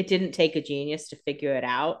Elena, it didn't take a genius to figure it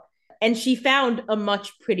out. And she found a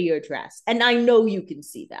much prettier dress. And I know you can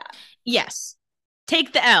see that. Yes.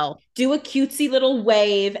 Take the L. Do a cutesy little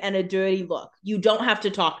wave and a dirty look. You don't have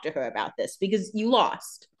to talk to her about this because you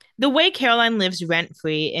lost. The way Caroline lives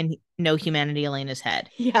rent-free in No Humanity Elena's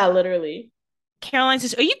head. Yeah, literally. Caroline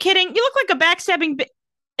says, are you kidding? You look like a backstabbing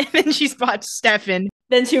And then she spots Stefan.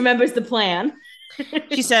 Then she remembers the plan.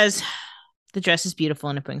 She says, the dress is beautiful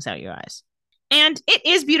and it brings out your eyes. And it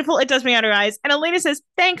is beautiful. It does bring out her eyes. And Elena says,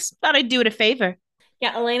 thanks. Thought I'd do it a favor.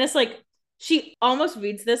 Yeah, Elena's like, she almost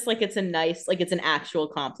reads this like it's a nice, like it's an actual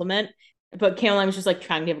compliment. But Caroline was just like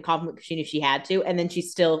trying to give a compliment because she knew she had to. And then she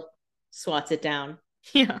still swats it down.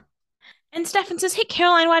 Yeah. And Stefan says, hey,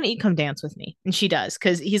 Caroline, why don't you come dance with me? And she does,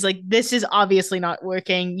 because he's like, this is obviously not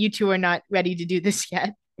working. You two are not ready to do this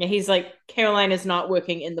yet. Yeah, he's like, Caroline is not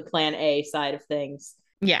working in the plan A side of things.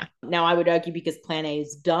 Yeah. Now, I would argue because plan A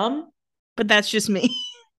is dumb. But that's just me.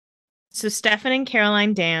 So Stefan and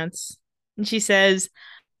Caroline dance. And she says,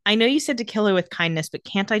 I know you said to kill her with kindness, but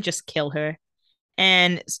can't I just kill her?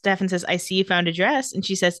 And Stefan says, I see you found a dress. And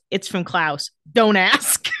she says, it's from Klaus. Don't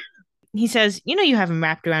ask. He says, you know you have him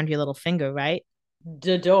wrapped around your little finger, right?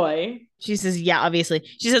 Dadoy. She says, yeah, obviously.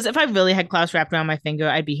 She says, if I really had Klaus wrapped around my finger,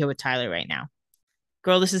 I'd be here with Tyler right now.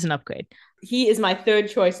 Girl, this is an upgrade. He is my third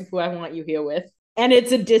choice of who I want you here with. And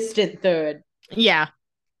it's a distant third. Yeah.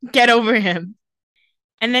 Get over him.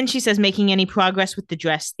 And then she says, making any progress with the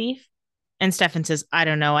dress thief? And Stefan says, I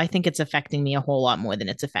don't know. I think it's affecting me a whole lot more than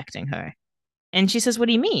it's affecting her. And she says, what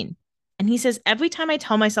do you mean? And he says, every time I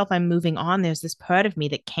tell myself I'm moving on, there's this part of me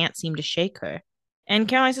that can't seem to shake her. And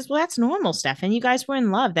Caroline says, well, that's normal, Stefan. You guys were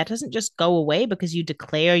in love. That doesn't just go away because you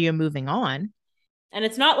declare you're moving on. And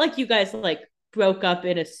it's not like you guys like broke up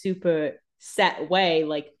in a super set way.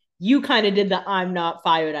 Like you kind of did the I'm not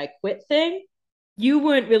fired, I quit thing. You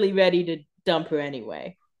weren't really ready to dump her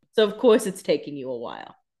anyway. So of course it's taking you a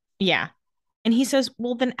while. Yeah. And he says,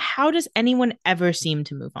 well, then how does anyone ever seem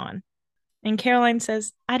to move on? And Caroline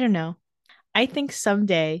says, I don't know. I think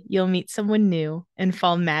someday you'll meet someone new and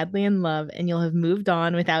fall madly in love and you'll have moved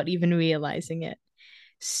on without even realizing it.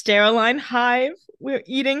 Steroline Hive, we're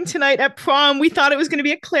eating tonight at prom. We thought it was going to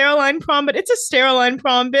be a Claroline prom, but it's a Steroline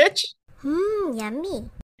prom, bitch. Yummy.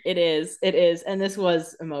 It is. It is. And this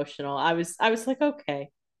was emotional. I was like, okay.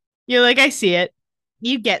 You're like, I see it.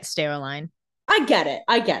 You get Steroline. I get it.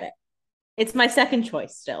 I get it. It's my second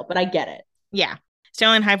choice still, but I get it. Yeah.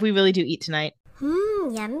 Steroline Hive, we really do eat tonight.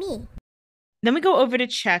 Yummy. Then we go over to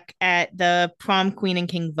check at the prom queen and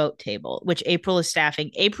king vote table, which April is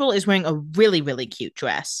staffing. April is wearing a really, really cute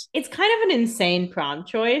dress, It's kind of an insane prom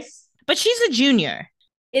choice. but she's a junior.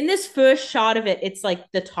 In this first shot of it, it's like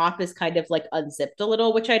the top is kind of like unzipped a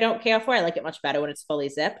little, which I don't care for. I like it much better when it's fully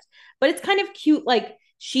zipped. But it's kind of cute. Like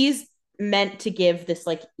she's meant to give this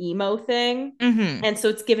like emo thing. Mm-hmm. And so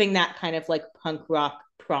it's giving that kind of like punk rock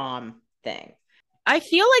prom thing. I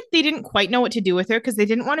feel like they didn't quite know what to do with her because they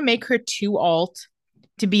didn't want to make her too alt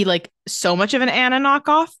to be like so much of an Anna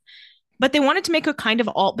knockoff. But they wanted to make her kind of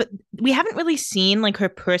alt, but we haven't really seen like her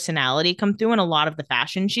personality come through in a lot of the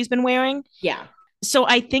fashion she's been wearing. Yeah. So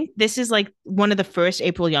I think this is like one of the first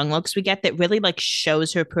April Young looks we get that really like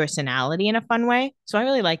shows her personality in a fun way. So I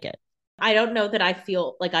really like it. I don't know that I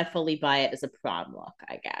feel like I fully buy it as a prom look,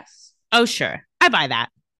 I guess. Oh, sure. I buy that.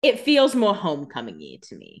 It feels more homecoming-y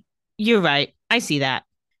to me. You're right. I see that.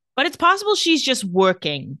 But it's possible she's just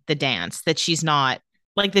working the dance, that she's not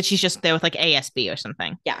like that she's just there with like ASB or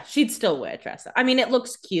something. Yeah, she'd still wear a dress. I mean, it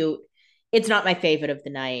looks cute. It's not my favorite of the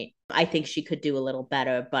night. I think she could do a little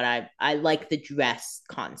better, but I like the dress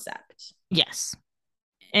concept. Yes.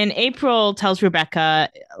 And April tells Rebecca,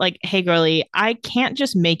 like, hey, girlie, I can't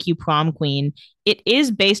just make you prom queen. It is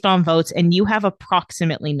based on votes, and you have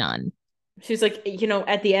approximately none. She's like,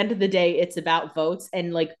 at the end of the day, it's about votes.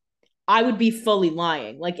 And like, I would be fully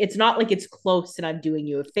lying. Like, it's not like it's close and I'm doing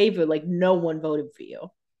you a favor. Like, no one voted for you.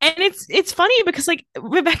 And it's funny because like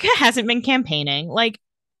Rebecca hasn't been campaigning. Like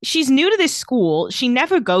she's new to this school. She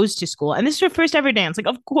never goes to school. And this is her first ever dance. Like,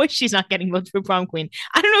 of course she's not getting votes for prom queen.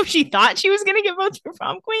 I don't know if she thought she was gonna get votes for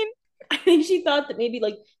prom queen. I think she thought that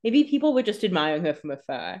maybe people were just admiring her from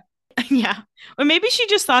afar. Yeah. Or maybe she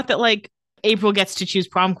just thought that like April gets to choose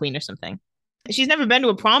prom queen or something. She's never been to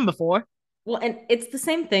a prom before. Well, and it's the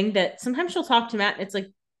same thing that sometimes she'll talk to Matt and it's like,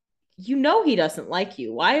 he doesn't like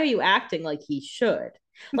you. Why are you acting like he should?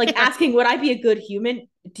 Like asking, would I be a good human?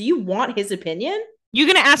 Do you want his opinion? You're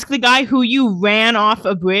gonna ask the guy who you ran off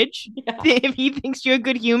a bridge Yeah. if he thinks you're a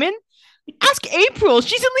good human? Ask April.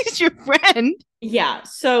 She's at least your friend. Yeah.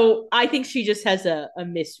 So I think she just has a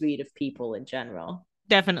misread of people in general.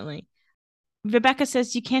 Definitely. Rebecca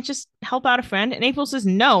says, you can't just help out a friend. And April says,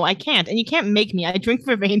 no, I can't. And you can't make me. I drink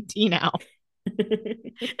Vervain tea now.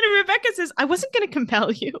 And Rebecca says, I wasn't going to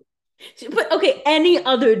compel you. But okay, any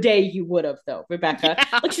other day you would have, though, Rebecca.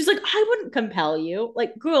 Yeah. Like, she's like, I wouldn't compel you.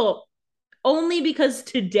 Like, girl, only because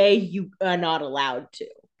today you are not allowed to.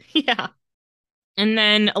 Yeah. And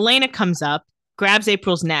then Elena comes up, grabs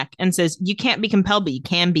April's neck, and says, you can't be compelled, but you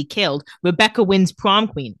can be killed. Rebecca wins prom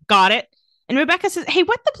queen. Got it? And Rebecca says, hey,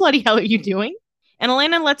 what the bloody hell are you doing? And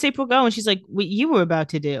Elena lets April go, and she's like, what you were about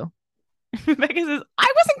to do. Rebecca says,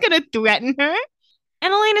 I wasn't going to threaten her.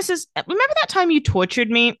 And Elena says, remember that time you tortured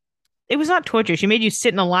me? It was not torture. She made you sit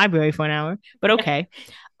in the library for an hour, but okay.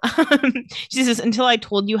 She says, until I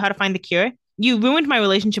told you how to find the cure. You ruined my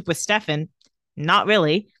relationship with Stefan. Not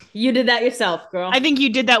really. You did that yourself, girl. I think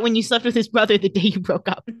you did that when you slept with his brother the day you broke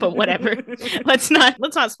up, but whatever. let's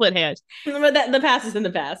not split hairs. But the past is in the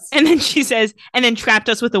past. And then she says, and then trapped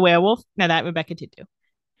us with a werewolf. Now that Rebecca did do.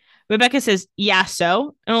 Rebecca says, yeah,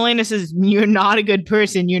 so? And Elena says, you're not a good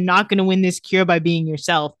person. You're not going to win this cure by being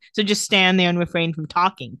yourself. So just stand there and refrain from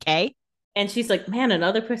talking, okay? And she's like, man,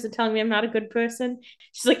 another person telling me I'm not a good person.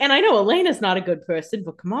 She's like, and I know Elena's not a good person,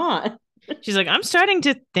 but come on. She's like, I'm starting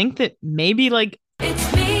to think that maybe like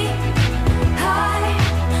It's me.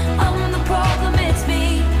 Hi, I'm the problem. It's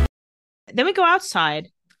me. Then we go outside.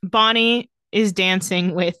 Bonnie is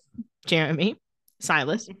dancing with Jeremy,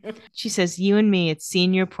 Silas. She says, you and me, it's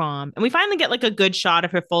senior prom. And we finally get like a good shot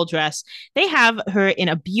of her full dress. They have her in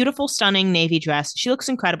a beautiful, stunning navy dress. She looks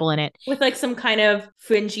incredible in it. With like some kind of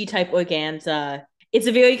fringy type organza. It's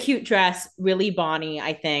a very cute dress. Really Bonnie,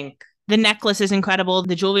 I think. The necklace is incredible.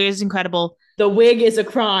 The jewelry is incredible. The wig is a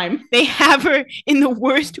crime. They have her in the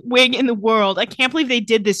worst wig in the world. I can't believe they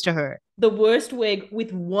did this to her. The worst wig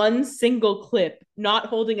with one single clip, not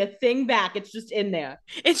holding a thing back. It's just in there.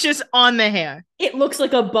 It's just on the hair. It looks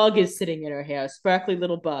like a bug is sitting in her hair, a sparkly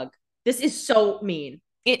little bug. This is so mean.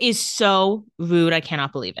 It is so rude. I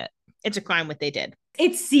cannot believe it. It's a crime what they did.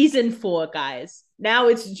 It's season 4, guys. Now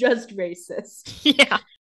it's just racist. Yeah.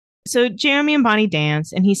 So Jeremy and Bonnie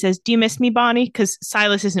dance, and he says, do you miss me, Bonnie? Because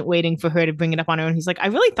Silas isn't waiting for her to bring it up on her own. He's like, I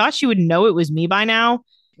really thought she would know it was me by now.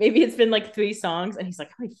 Maybe it's been like 3 songs, and he's like,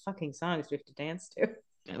 how many fucking songs do we have to dance to?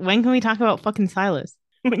 When can we talk about fucking Silas?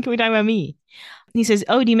 When can we talk about me? And he says,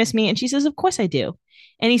 oh, do you miss me? And she says, of course I do.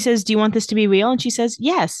 And he says, do you want this to be real? And she says,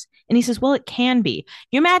 yes. And he says, well, it can be.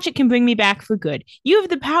 Your magic can bring me back for good. You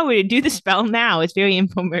have the power to do the spell now. It's very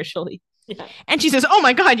infomercially. Yeah. And she says, oh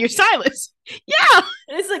my God, you're Silas. Yeah.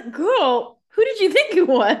 And it's like, girl, Who did you think it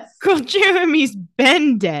was? Girl, Jeremy's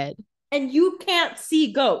been dead. And you can't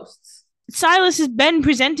see ghosts. Silas has been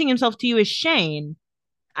presenting himself to you as Shane.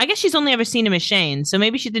 I guess she's only ever seen him as Shane, so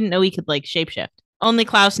maybe she didn't know he could, like, shapeshift. Only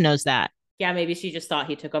Klaus knows that. Yeah, maybe she just thought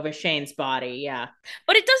he took over Shane's body. Yeah.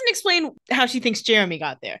 But it doesn't explain how she thinks Jeremy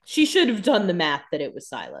got there. She should have done the math that it was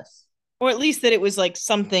Silas. Or at least that it was, like,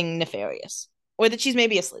 something nefarious. Or that she's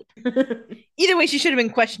maybe asleep. Either way, she should have been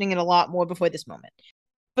questioning it a lot more before this moment.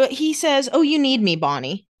 But he says, oh, you need me,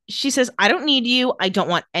 Bonnie. She says, I don't need you. I don't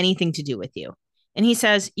want anything to do with you. And he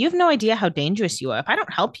says, you have no idea how dangerous you are. If I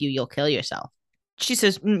don't help you, you'll kill yourself. She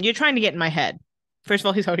says, you're trying to get in my head. First of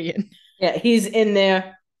all, he's already in. Yeah, he's in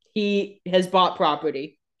there. He has bought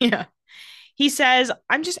property. Yeah. He says,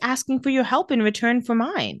 I'm just asking for your help in return for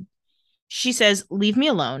mine. She says, leave me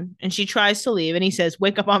alone. And she tries to leave. And he says,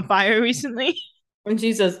 wake up on fire recently. And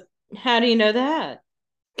she says, how do you know that?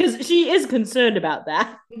 Because she is concerned about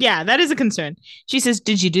that. Yeah, that is a concern. She says,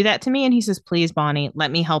 did you do that to me? And he says, please, Bonnie, let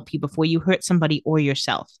me help you before you hurt somebody or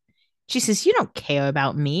yourself. She says, you don't care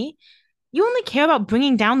about me. You only care about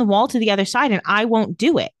bringing down the wall to the other side, and I won't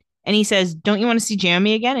do it. And he says, don't you want to see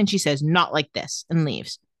Jeremy again? And she says, not like this, and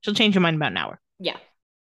leaves. She'll change her mind in about an hour. Yeah.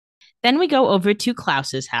 Then we go over to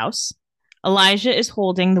Klaus's house. Elijah is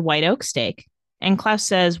holding the white oak stake. And Klaus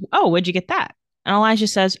says, oh, where'd you get that? And Elijah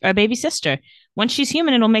says, our baby sister. Once she's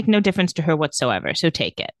human, it'll make no difference to her whatsoever, so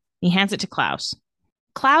take it. He hands it to Klaus.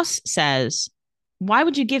 Klaus says, why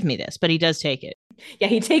would you give me this? But he does take it. Yeah,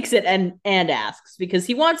 he takes it and asks because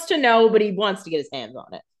he wants to know, but he wants to get his hands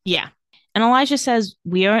on it. Yeah. And Elijah says,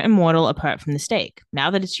 we are immortal apart from the stake.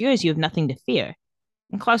 Now that it's yours, you have nothing to fear.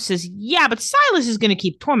 And Klaus says, yeah, but Silas is going to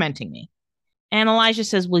keep tormenting me. And Elijah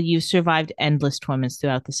says, well, you've survived endless torments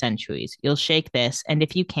throughout the centuries. You'll shake this, and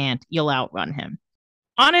if you can't, you'll outrun him.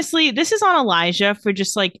 Honestly, this is on Elijah for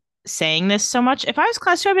just, like, saying this so much. If I was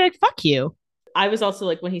Klaus, I'd be like, fuck you. I was also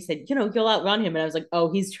like, when he said, you'll outrun him. And I was like, oh,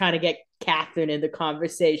 he's trying to get Catherine in the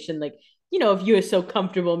conversation. Like, if you're so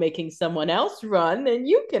comfortable making someone else run, then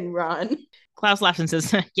you can run. Klaus laughs and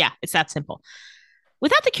says, yeah, it's that simple.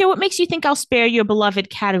 Without the cure, what makes you think I'll spare your beloved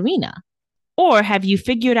Katerina? Or have you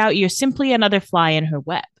figured out you're simply another fly in her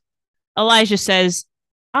web? Elijah says,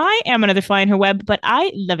 I am another fly in her web, but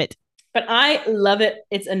I love it. But I love it.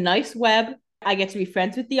 It's a nice web. I get to be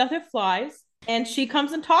friends with the other flies. And she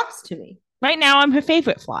comes and talks to me. Right now, I'm her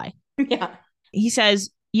favorite fly. Yeah. He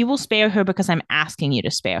says, you will spare her because I'm asking you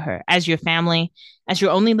to spare her. As your family, as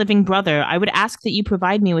your only living brother, I would ask that you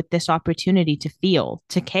provide me with this opportunity to feel,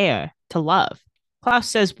 to care, to love. Klaus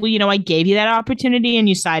says, well, I gave you that opportunity and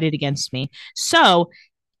you sided against me. So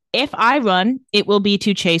if I run, it will be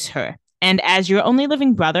to chase her. And as your only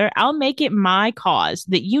living brother, I'll make it my cause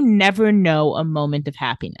that you never know a moment of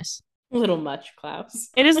happiness. A little much, Klaus.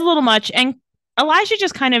 It is a little much. And Elijah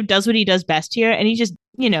just kind of does what he does best here. And he just,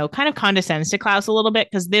 kind of condescends to Klaus a little bit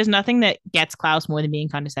because there's nothing that gets Klaus more than being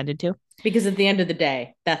condescended to. Because at the end of the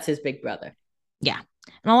day, that's his big brother. Yeah.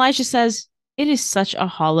 And Elijah says, it is such a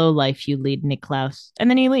hollow life you lead, Nick Klaus. And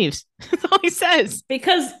then he leaves. That's all he says.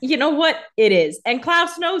 Because you know what? It is. And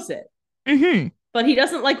Klaus knows it. Mm-hmm. But he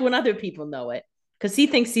doesn't like when other people know it. Because he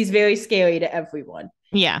thinks he's very scary to everyone.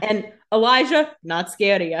 Yeah. And Elijah, not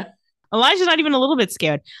scared of you. Elijah's not even a little bit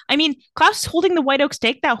scared. I mean, Klaus is holding the white oak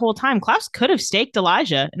stake that whole time. Klaus could have staked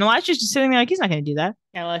Elijah. And Elijah's just sitting there like, he's not going to do that.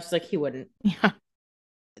 Yeah, Elijah's like, he wouldn't. Yeah.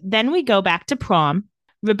 Then we go back to prom.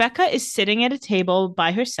 Rebecca is sitting at a table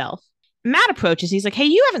by herself. Matt approaches. He's like, hey,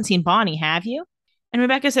 you haven't seen Bonnie, have you? And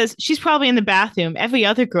Rebecca says, she's probably in the bathroom. Every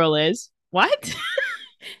other girl is. What?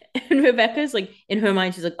 And Rebecca's like, in her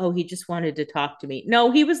mind, she's like, oh, he just wanted to talk to me.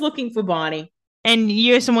 No, he was looking for Bonnie. And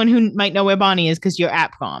you're someone who might know where Bonnie is because you're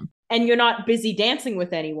at prom. And you're not busy dancing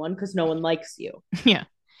with anyone because no one likes you. Yeah.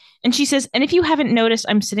 And she says, and if you haven't noticed,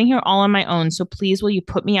 I'm sitting here all on my own. So please, will you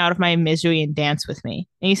put me out of my misery and dance with me?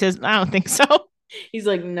 And he says, I don't think so. He's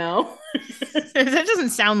like, no. That doesn't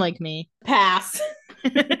sound like me. Pass.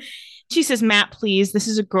 She says, Matt, please. This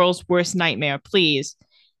is a girl's worst nightmare. Please.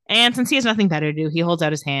 And since he has nothing better to do, he holds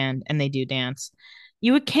out his hand and they do dance.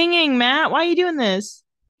 You were kinging, Matt. Why are you doing this?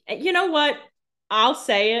 You know what? I'll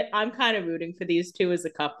say it. I'm kind of rooting for these two as a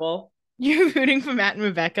couple. You're rooting for Matt and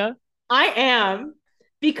Rebecca? I am.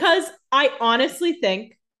 Because I honestly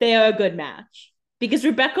think they are a good match. Because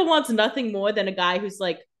Rebecca wants nothing more than a guy who's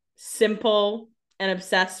like simple and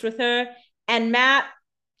obsessed with her. And Matt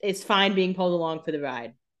is fine being pulled along for the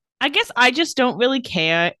ride. I guess I just don't really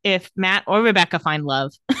care if Matt or Rebecca find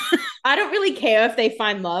love. I don't really care if they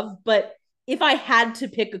find love, but if I had to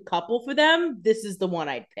pick a couple for them, this is the one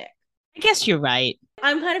I'd pick. I guess you're right.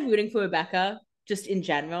 I'm kind of rooting for Rebecca just in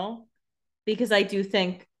general because I do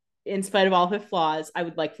think in spite of all her flaws, I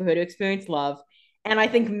would like for her to experience love. And I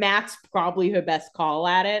think Matt's probably her best call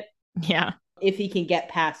at it. Yeah. If he can get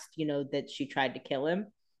past, that she tried to kill him.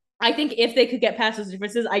 I think if they could get past those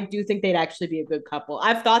differences, I do think they'd actually be a good couple.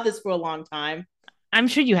 I've thought this for a long time. I'm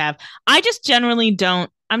sure you have. I just generally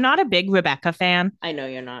I'm not a big Rebecca fan. I know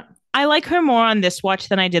you're not. I like her more on this watch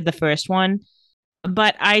than I did the first one.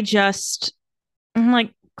 But I'm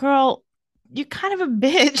like, girl, you're kind of a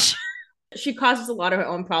bitch. She causes a lot of her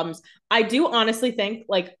own problems. I do honestly think,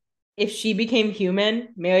 like, if she became human,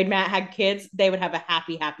 married Matt, had kids, they would have a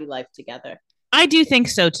happy, happy life together. I do think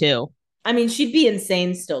so, too. I mean, she'd be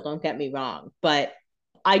insane still, don't get me wrong. But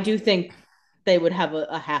I do think they would have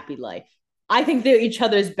a happy life. I think they're each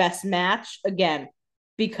other's best match, again,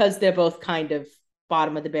 because they're both kind of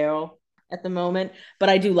bottom of the barrel at the moment. But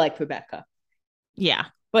I do like Rebecca. Yeah.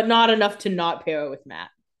 But not enough to not pair her with Matt.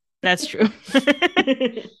 That's true.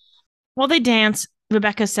 While they dance,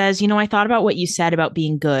 Rebecca says, I thought about what you said about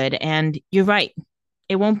being good, and you're right.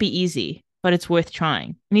 It won't be easy, but it's worth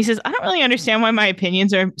trying. And he says, I don't really understand why my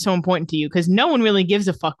opinions are so important to you, because no one really gives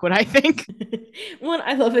a fuck what I think. Well,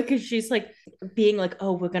 I love it because she's like being like,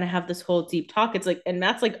 oh, we're going to have this whole deep talk. It's like, and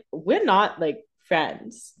Matt's like, we're not like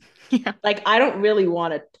friends. Yeah. Like, I don't really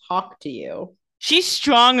want to talk to you. She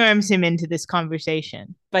strong arms him into this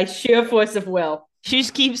conversation. By sheer force of will. She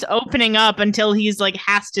just keeps opening up until he's like,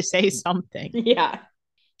 has to say something. Yeah.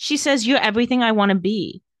 She says, you're everything I want to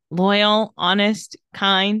be. Loyal, honest,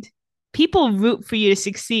 kind. People root for you to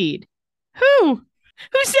succeed. Who?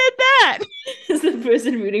 Who said that? Is the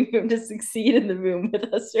person rooting for him to succeed in the room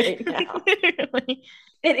with us right now? Literally.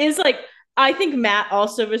 It is like, I think Matt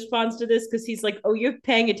also responds to this because he's like, oh, you're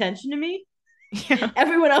paying attention to me? Yeah.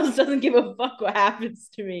 Everyone else doesn't give a fuck what happens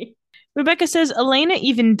to me. Rebecca says, Elena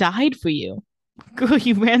even died for you. Girl,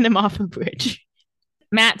 you ran them off a bridge.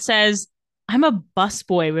 Matt says, I'm a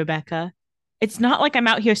busboy, Rebecca. It's not like I'm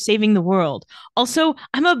out here saving the world. Also,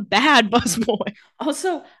 I'm a bad busboy.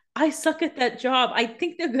 Also, I suck at that job. I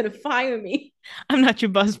think they're going to fire me. I'm not your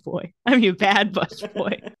busboy. I'm your bad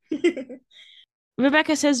busboy.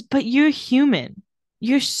 Rebecca says, but you're human.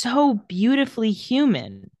 You're so beautifully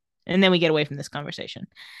human. And then we get away from this conversation.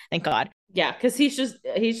 Thank God. Yeah, because he's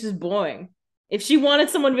just boring. If she wanted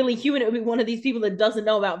someone really human, it would be one of these people that doesn't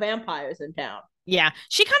know about vampires in town. Yeah,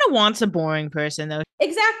 she kind of wants a boring person, though.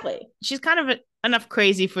 Exactly. She's kind of enough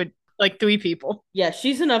crazy for like 3 people. Yeah,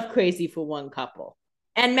 she's enough crazy for one couple.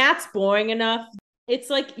 And Matt's boring enough. It's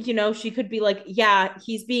like, she could be like, yeah,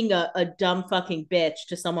 he's being a dumb fucking bitch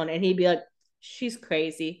to someone. And he'd be like, she's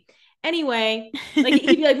crazy. Anyway, like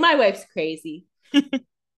he'd be like, my wife's crazy.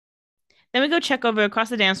 Then we go check over across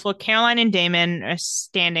the dance floor. Caroline and Damon are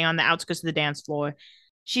standing on the outskirts of the dance floor.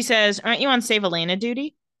 She says, aren't you on Save Elena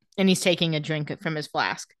duty? And he's taking a drink from his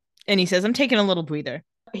flask. And he says, I'm taking a little breather.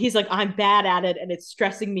 He's like, I'm bad at it and it's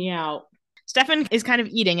stressing me out. Stefan is kind of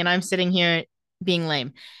eating and I'm sitting here being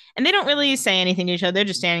lame. And they don't really say anything to each other. They're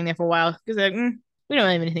just standing there for a while because they're like, we don't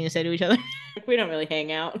really have anything to say to each other. We don't really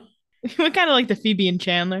hang out. We're kind of like the Phoebe and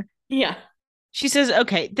Chandler. Yeah. She says,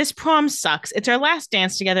 okay, this prom sucks. It's our last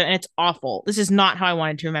dance together and it's awful. This is not how I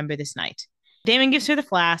wanted to remember this night. Damon gives her the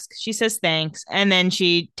flask. She says thanks. And then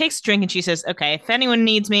she takes a drink and she says, okay, if anyone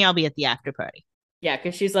needs me, I'll be at the after party. Yeah,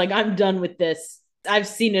 because she's like, I'm done with this. I've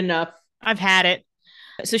seen enough. I've had it.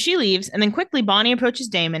 So she leaves. And then quickly Bonnie approaches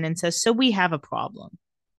Damon and says, so we have a problem.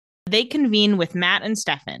 They convene with Matt and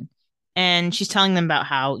Stefan. And she's telling them about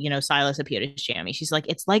how, Silas appeared as Jeremy. She's like,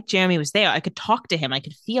 it's like Jeremy was there. I could talk to him. I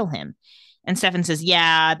could feel him. And Stefan says,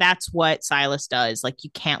 yeah, that's what Silas does. Like, you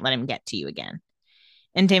can't let him get to you again.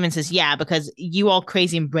 And Damon says, yeah, because you all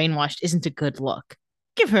crazy and brainwashed isn't a good look.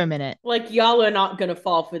 Give her a minute. Like, y'all are not going to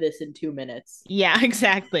fall for this in 2 minutes. Yeah,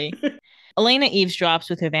 exactly. Elena eavesdrops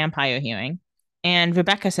with her vampire hearing. And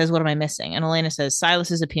Rebecca says, what am I missing? And Elena says, Silas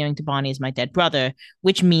is appearing to Bonnie as my dead brother,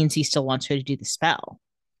 which means he still wants her to do the spell.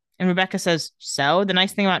 And Rebecca says, so the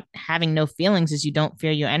nice thing about having no feelings is you don't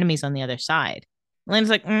fear your enemies on the other side. Elena's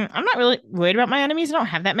like, I'm not really worried about my enemies. I don't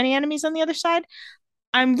have that many enemies on the other side.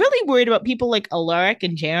 I'm really worried about people like Alaric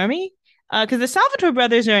and Jeremy, because the Salvatore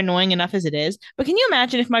brothers are annoying enough as it is. But can you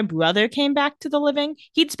imagine if my brother came back to the living?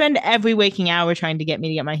 He'd spend every waking hour trying to get me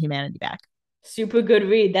to get my humanity back. Super good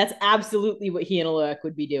read. That's absolutely what he and Alaric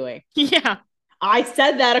would be doing. Yeah. I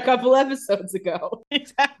said that a couple episodes ago.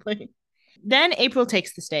 Exactly. Then April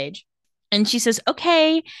takes the stage and she says,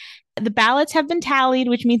 okay, the ballots have been tallied,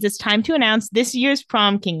 which means it's time to announce this year's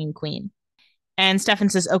prom king and queen. And Stefan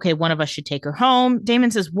says, okay, one of us should take her home. Damon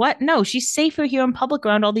says, what? No, she's safer here in public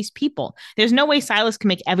around all these people. There's no way Silas can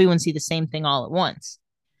make everyone see the same thing all at once.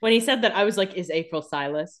 When he said that, I was like, is April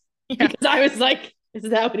Silas? Yeah. Because I was like, is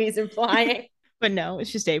that what he's implying? But no,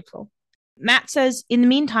 it's just April. Matt says, in the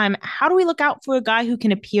meantime, how do we look out for a guy who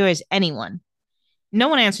can appear as anyone? No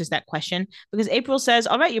one answers that question because April says,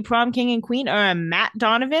 all right, your prom king and queen are Matt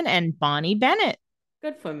Donovan and Bonnie Bennett.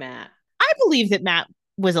 Good for Matt. I believe that Matt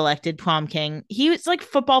was elected prom king. He was like a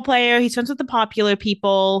football player. He's friends with the popular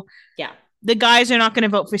people. Yeah. The guys are not going to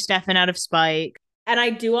vote for Stefan out of spite. And I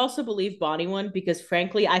do also believe Bonnie won because,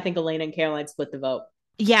 frankly, I think Elena and Caroline split the vote.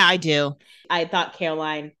 Yeah, I do. I thought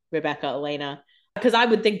Caroline, Rebecca, Elena, because I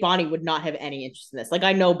would think Bonnie would not have any interest in this. Like,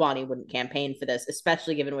 I know Bonnie wouldn't campaign for this,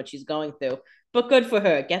 especially given what she's going through. But good for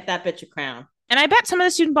her. Get that bitch a crown. And I bet some of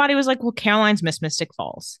the student body was like, well, Caroline's Miss Mystic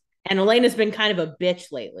Falls. And Elena's been kind of a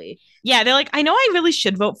bitch lately. Yeah, they're like, I know I really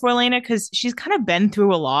should vote for Elena because she's kind of been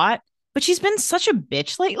through a lot, but she's been such a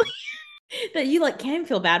bitch lately. That you like can't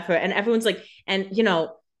feel bad for her. And everyone's like, and you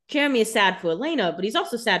know, Jeremy is sad for Elena, but he's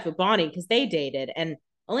also sad for Bonnie because they dated. And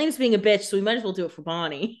Elena's being a bitch, so we might as well do it for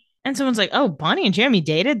Bonnie. And someone's like, oh, Bonnie and Jeremy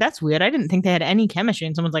dated? That's weird. I didn't think they had any chemistry.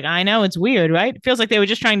 And someone's like, I know, it's weird, right? It feels like they were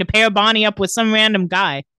just trying to pair Bonnie up with some random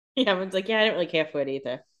guy. Yeah, everyone's like, yeah, I didn't really care for it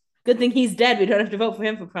either. Good thing he's dead. We don't have to vote for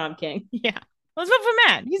him for prom king. Yeah. Let's vote for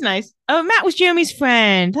Matt. He's nice. Oh, Matt was Jeremy's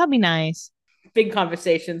friend. That'll be nice. Big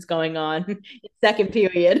conversations going on. Second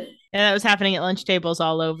period. And that was happening at lunch tables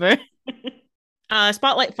all over.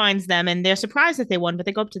 Spotlight finds them and they're surprised that they won, but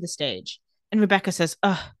they go up to the stage. And Rebecca says,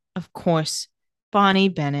 of course, Bonnie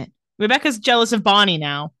Bennett. Rebecca's jealous of Bonnie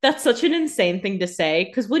now. That's such an insane thing to say.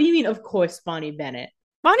 Because what do you mean, of course, Bonnie Bennett?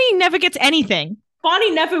 Bonnie never gets anything.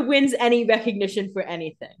 Bonnie never wins any recognition for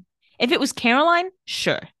anything. If it was Caroline,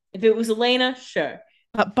 sure. If it was Elena, sure.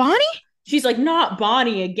 But Bonnie? She's like, not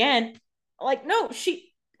Bonnie again. Like, no,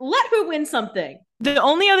 let her win something. The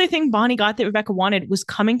only other thing Bonnie got that Rebecca wanted was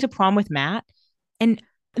coming to prom with Matt. And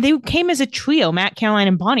they came as a trio, Matt, Caroline,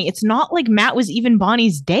 and Bonnie. It's not like Matt was even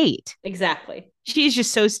Bonnie's date. Exactly. She is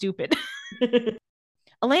just so stupid.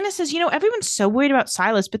 Elena says, everyone's so worried about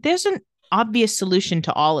Silas, but there's an obvious solution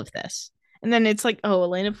to all of this. And then it's like, oh,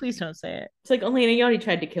 Elena, please don't say it. It's like, Elena, you already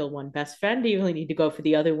tried to kill one best friend. Do you really need to go for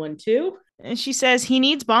the other one too? And she says he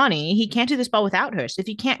needs Bonnie. He can't do this ball without her. So if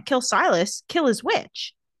he can't kill Silas, kill his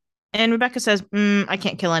witch. And Rebecca says, I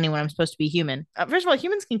can't kill anyone. I'm supposed to be human. First of all,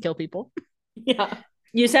 humans can kill people. Yeah.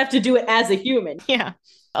 You just have to do it as a human. Yeah.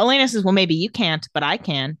 Elena says, well, maybe you can't, but I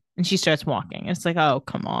can. And she starts walking. It's like, oh,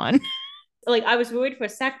 come on. Like, I was worried for a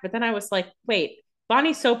sec, but then I was like, wait,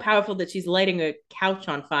 Bonnie's so powerful that she's lighting a couch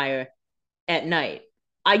on fire at night.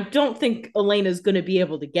 I don't think Elena's going to be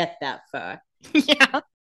able to get that far. Yeah.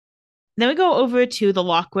 Then we go over to the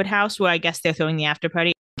Lockwood house where I guess they're throwing the after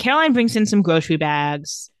party. Caroline brings in some grocery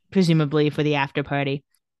bags, presumably for the after party.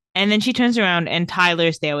 And then she turns around and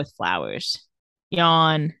Tyler's there with flowers.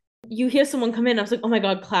 Yawn. You hear someone come in. I was like, oh my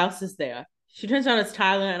God, Klaus is there. She turns around, it's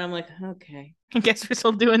Tyler. And I'm like, okay. I guess we're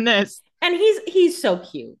still doing this. And he's so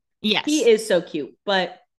cute. Yes. He is so cute.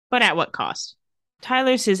 But at what cost?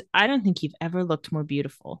 Tyler says, I don't think you've ever looked more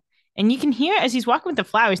beautiful. And you can hear as he's walking with the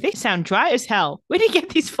flowers, they sound dry as hell. Where did he get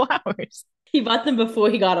these flowers? He bought them before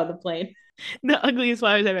he got on the plane. The ugliest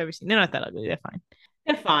flowers I've ever seen. They're not that ugly. They're fine.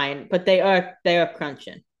 They're fine, but they are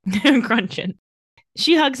crunching. They're crunching.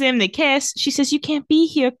 She hugs him. They kiss. She says, you can't be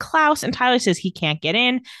here, Klaus. And Tyler says he can't get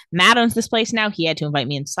in. Matt owns this place now. He had to invite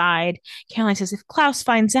me inside. Caroline says, if Klaus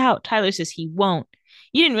finds out, Tyler says he won't.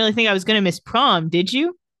 You didn't really think I was going to miss prom, did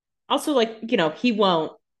you? Also, like, he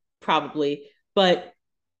won't, probably. But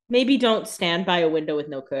maybe don't stand by a window with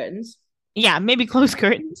no curtains. Yeah, maybe close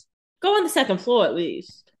curtains. Go on the second floor at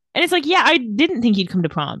least. And it's like, yeah, I didn't think you'd come to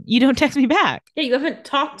prom. You don't text me back. Yeah, you haven't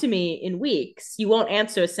talked to me in weeks. You won't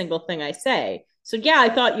answer a single thing I say. So yeah, I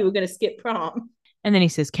thought you were going to skip prom. And then he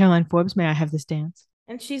says, Caroline Forbes, may I have this dance?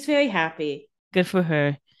 And she's very happy. Good for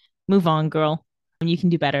her. Move on, girl. You can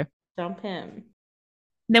do better. Dump him.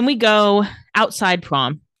 Then we go outside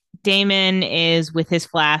prom. Damon is with his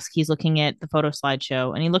flask. He's looking at the photo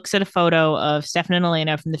slideshow and he looks at a photo of Stefan and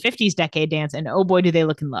Elena from the 50s decade dance. And oh boy, do they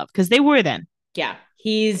look in love because they were then. Yeah,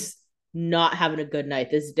 he's not having a good night.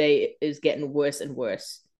 This day is getting worse and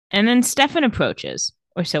worse. And then Stefan approaches,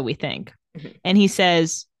 or so we think. Mm-hmm. And he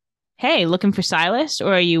says, hey, looking for Silas?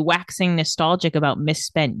 Or are you waxing nostalgic about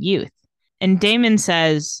misspent youth? And Damon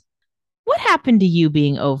says, what happened to you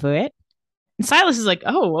being over it? And Silas is like,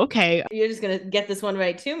 oh, okay. You're just going to get this one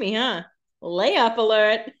right to me, huh? Layup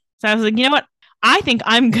alert. So I was like, you know what? I think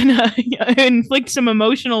I'm going to inflict some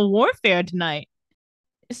emotional warfare tonight.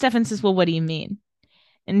 Stefan says, well, what do you mean?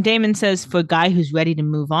 And Damon says, for a guy who's ready to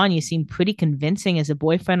move on, you seem pretty convincing as a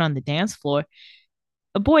boyfriend on the dance floor.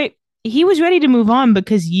 He was ready to move on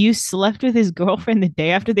because you slept with his girlfriend the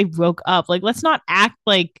day after they broke up. Like, let's not act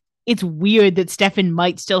like it's weird that Stefan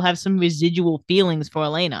might still have some residual feelings for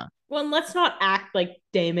Elena. Well, and let's not act like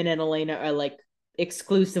Damon and Elena are like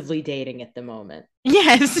exclusively dating at the moment.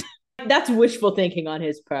 Yes. That's wishful thinking on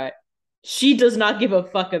his part. She does not give a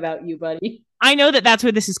fuck about you, buddy. I know that that's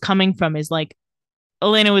where this is coming from, is like,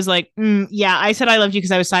 Elena was like, yeah, I said I loved you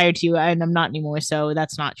because I was sired to you and I'm not anymore. So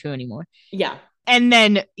that's not true anymore. Yeah. And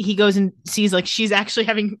then he goes and sees like she's actually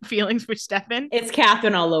having feelings for Stefan. It's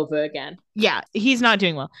Catherine all over again. Yeah, he's not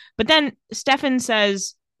doing well. But then Stefan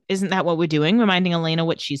says, isn't that what we're doing? Reminding Elena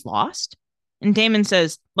what she's lost. And Damon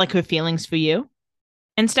says, like her feelings for you.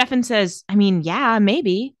 And Stefan says, I mean, yeah,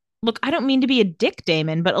 maybe. Look, I don't mean to be a dick,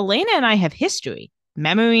 Damon, but Elena and I have history,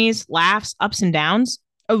 memories, laughs, ups and downs,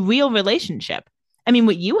 a real relationship. I mean,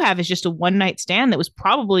 what you have is just a one night stand that was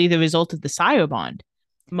probably the result of the sire bond.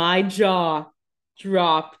 My jaw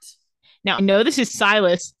dropped. Now, I know this is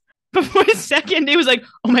Silas, but for a second, it was like,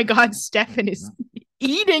 oh my God, Stefan is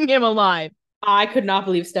eating him alive. I could not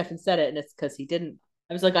believe Stefan said it, and it's because he didn't.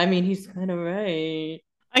 I was like, I mean, he's kind of right.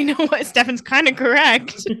 I know what Stefan's kind of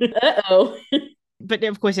correct. Uh-oh. But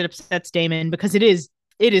of course, it upsets Damon because it is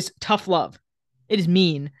tough love. It is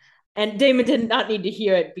mean. And Damon did not need to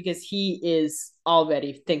hear it because he is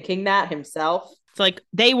already thinking that himself. It's like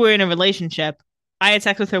they were in a relationship. I had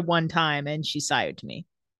sex with her one time and she sired to me.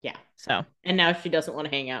 Yeah. So, and now she doesn't want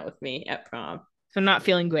to hang out with me at prom. So I'm not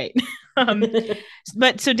feeling great.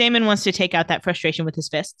 But so Damon wants to take out that frustration with his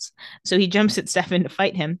fists. So he jumps at Stefan to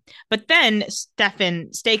fight him. But then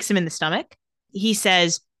Stefan stakes him in the stomach. He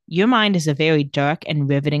says, your mind is a very dark and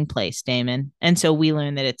riveting place, Damon. And so we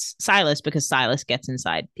learn that it's Silas because Silas gets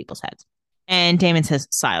inside people's heads. And Damon says,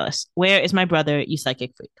 Silas, where is my brother, you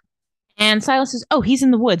psychic freak? And Silas says, oh, he's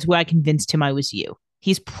in the woods where I convinced him I was you.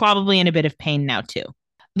 He's probably in a bit of pain now, too.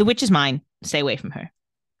 The witch is mine. Stay away from her.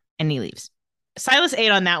 And he leaves. Silas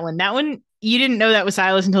ate on that one. That one, you didn't know that was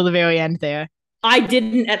Silas until the very end there. I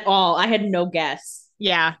didn't at all. I had no guess.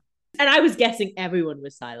 Yeah. And I was guessing everyone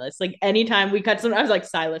was Silas. Like anytime we cut someone, I was like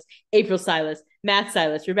Silas, April Silas, Matt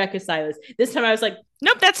Silas, Rebecca Silas. This time I was like,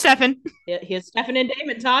 nope, that's Stefan. Here's Stefan and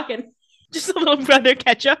Damon talking. Just a little brother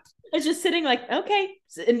catch up. I was just sitting like, okay,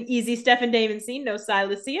 it's an easy Stefan Damon scene. No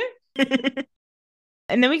Silas here.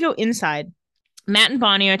 And then we go inside. Matt and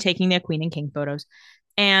Bonnie are taking their queen and king photos.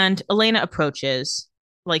 And Elena approaches.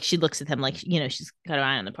 Like she looks at them like, you know, she's got her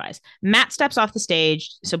eye on the prize. Matt steps off the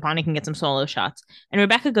stage so Bonnie can get some solo shots. And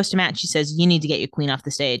Rebecca goes to Matt and she says, you need to get your queen off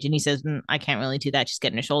the stage. And he says, I can't really do that. She's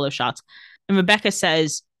getting her solo shots. And Rebecca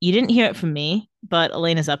says, you didn't hear it from me, but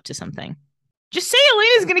Elena's up to something. Just say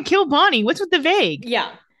Elena's going to kill Bonnie. What's with the vague?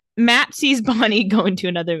 Yeah. Matt sees Bonnie go into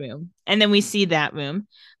another room. And then we see that room.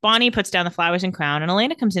 Bonnie puts down the flowers and crown. And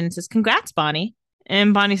Elena comes in and says, congrats, Bonnie.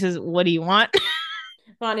 And Bonnie says, what do you want?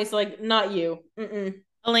 Bonnie's like, not you. Mm-mm.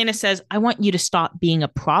 Elena says, I want you to stop being a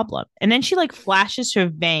problem. And then she like flashes her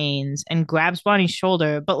veins and grabs Bonnie's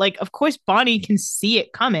shoulder. But like, of course, Bonnie can see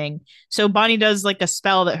it coming. So Bonnie does like a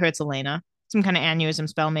spell that hurts Elena. Some kind of aneurysm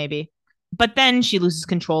spell, maybe. But then she loses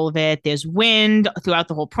control of it. There's wind throughout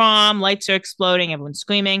the whole prom. Lights are exploding. Everyone's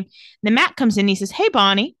screaming. Then Matt comes in. And he says, hey,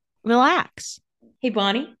 Bonnie, relax. Hey,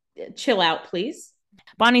 Bonnie, chill out, please.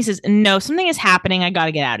 Bonnie says, no, something is happening. I got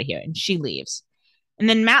to get out of here. And she leaves. And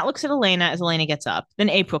then Matt looks at Elena as Elena gets up. Then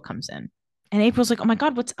April comes in. And April's like, oh my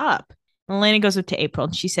God, what's up? And Elena goes up to April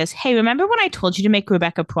and she says, hey, remember when I told you to make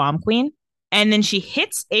Rebecca prom queen? And then she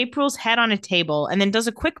hits April's head on a table and then does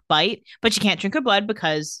a quick bite, but she can't drink her blood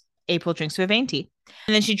because April drinks her vein tea.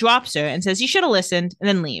 And then she drops her and says, you should have listened, and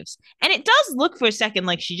then leaves. And it does look for a second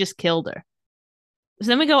like she just killed her. So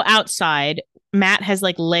then we go outside. Matt has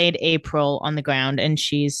like laid April on the ground and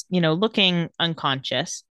she's, you know, looking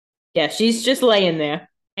unconscious. Yeah, she's just laying there.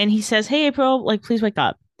 And he says, hey, April, like, please wake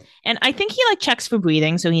up. And I think he like checks for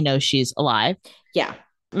breathing so he knows she's alive. Yeah.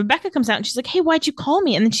 Rebecca comes out and she's like, hey, why'd you call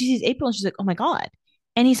me? And then she sees April and she's like, oh my God.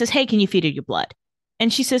 And he says, hey, can you feed her your blood?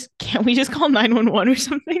 And she says, can't we just call 911 or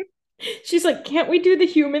something? She's like, can't we do the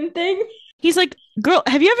human thing? He's like, girl,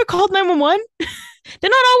 have you ever called 911? They're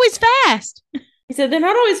not always fast. He said, they're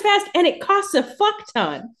not always fast and it costs a fuck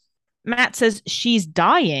ton. Matt says, she's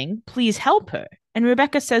dying. Please help her. And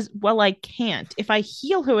Rebecca says, well, I can't. If I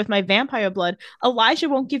heal her with my vampire blood, Elijah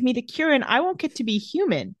won't give me the cure and I won't get to be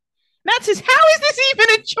human. Matt says, how is this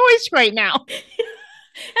even a choice right now?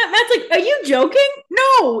 Matt's like, are you joking?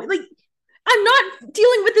 No, like, I'm not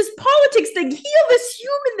dealing with this politics thing. Heal this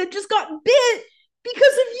human that just got bit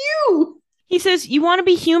because of you. He says, you want to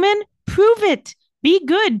be human? Prove it. Be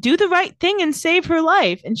good. Do the right thing and save her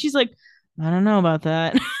life. And she's like, I don't know about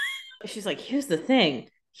that. She's like, here's the thing.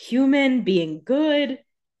 Human being good.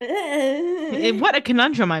 What a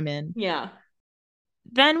conundrum I'm in. Yeah.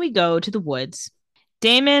 Then we go to the woods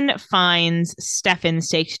Damon finds Stefan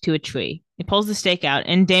staked to a tree. He pulls the stake out,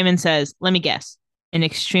 and Damon says, let me guess. An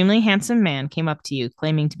extremely handsome man came up to you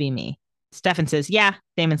claiming to be me. Stefan says, yeah.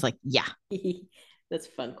 Damon's like, yeah. That's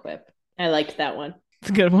a fun quip. I liked that one. It's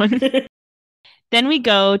a good one. Then we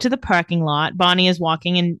go to the parking lot. Bonnie is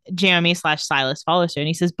walking, and Jeremy/Silas follows her, and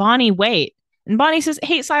he says, Bonnie, wait. And Bonnie says,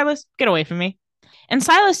 hey, Silas, get away from me. And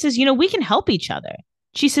Silas says, we can help each other.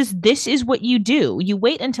 She says, this is what you do. You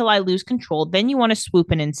wait until I lose control, then you want to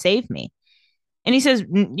swoop in and save me. And he says,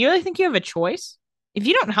 you really think you have a choice? If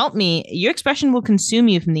you don't help me, your expression will consume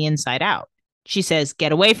you from the inside out. She says,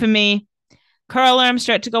 get away from me. Car alarms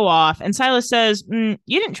start to go off, and Silas says, you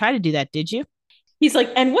didn't try to do that, did you? He's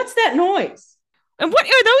like, and what's that noise? And what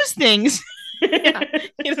are those things? Yeah,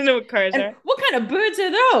 he doesn't know what cars And are. what kind of birds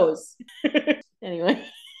are those? Anyway.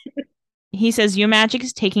 He says, your magic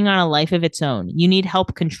is taking on a life of its own. You need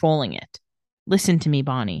help controlling it. Listen to me,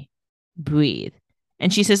 Bonnie. Breathe.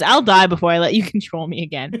 And she says, I'll die before I let you control me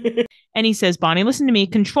again. And he says, Bonnie, listen to me.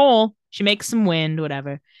 Control. She makes some wind,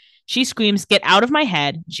 whatever. She screams, get out of my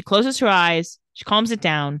head. She closes her eyes. She calms it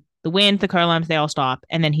down. The wind, the car alarms, they all stop.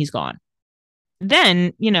 And then he's gone.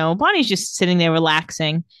 Then, Bonnie's just sitting there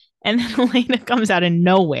relaxing. And then Elena comes out of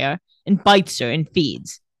nowhere and bites her and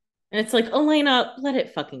feeds. And it's like, Elena, let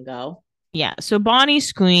it fucking go. Yeah. So Bonnie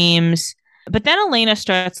screams, but then Elena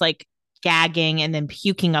starts like gagging and then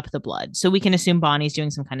puking up the blood. So we can assume Bonnie's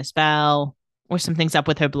doing some kind of spell or something's up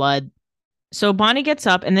with her blood. So Bonnie gets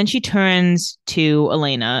up and then she turns to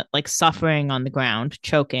Elena, like suffering on the ground,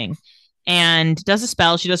 choking, and does a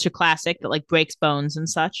spell. She does her classic that like breaks bones and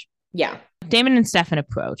such. Yeah. Damon and Stefan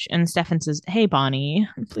approach, and Stefan says, hey, Bonnie,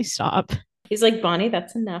 please stop. He's like, Bonnie,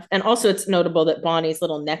 that's enough. And also it's notable that Bonnie's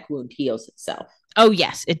little neck wound heals itself. Oh,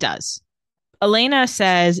 yes, it does. Elena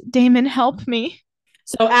says, Damon, help me.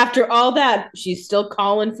 So after all that, she's still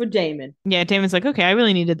calling for Damon. Yeah, Damon's like, okay, I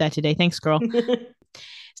really needed that today. Thanks, girl.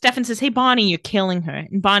 Stefan says, hey, Bonnie, you're killing her.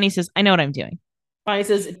 And Bonnie says, I know what I'm doing. Bonnie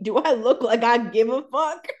says, do I look like I give a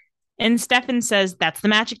fuck? And Stefan says, that's the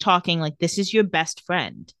magic talking. Like, this is your best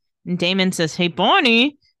friend. And Damon says, hey,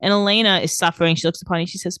 Bonnie. And Elena is suffering. She looks at Bonnie.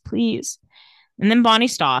 She says, please. And then Bonnie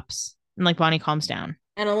stops. And like Bonnie calms down.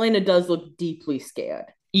 And Elena does look deeply scared.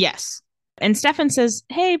 Yes. And Stefan says,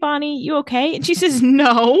 hey, Bonnie, you okay? And she says,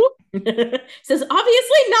 no. Says,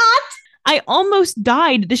 obviously not. I almost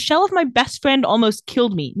died. The shell of my best friend almost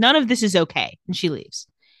killed me. None of this is okay. And she leaves.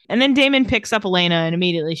 And then Damon picks up Elena and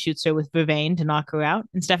immediately shoots her with Vervain to knock her out.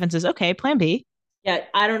 And Stefan says, okay, plan B. Yeah,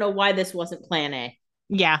 I don't know why this wasn't plan A.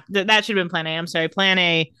 Yeah, that should have been plan A. I'm sorry. Plan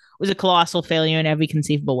A was a colossal failure in every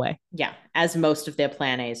conceivable way. Yeah, as most of their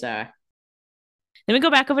plan A's are. Then we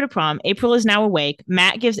go back over to prom. April is now awake.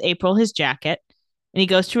 Matt gives April his jacket and he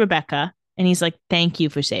goes to Rebecca and he's like, thank you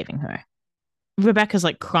for saving her. Rebecca's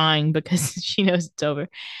like crying because she knows it's over.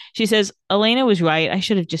 She says, Elena was right. I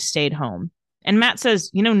should have just stayed home. And Matt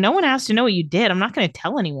says, no one has to know what you did. I'm not going to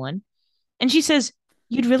tell anyone. And she says,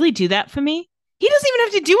 you'd really do that for me? He doesn't even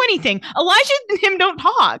have to do anything. Elijah and him don't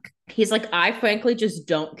talk. He's like, I frankly just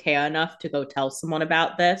don't care enough to go tell someone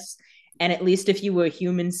about this. And at least if you were a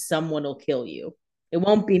human, someone will kill you. It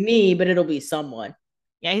won't be me, but it'll be someone.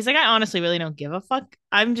 Yeah, he's like, I honestly really don't give a fuck.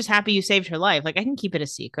 I'm just happy you saved her life. Like, I can keep it a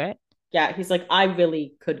secret. Yeah, he's like, I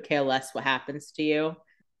really could care less what happens to you.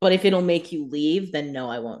 But if it'll make you leave, then no,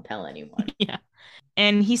 I won't tell anyone. Yeah.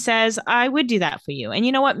 And he says, I would do that for you. And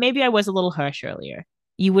you know what? Maybe I was a little harsh earlier.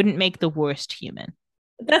 You wouldn't make the worst human.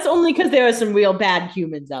 That's only because there are some real bad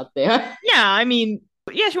humans out there. Yeah, I mean,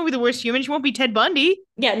 yeah, she won't be the worst human. She won't be Ted Bundy.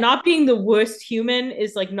 Yeah, not being the worst human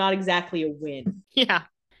is like not exactly a win. Yeah.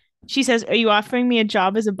 She says, are you offering me a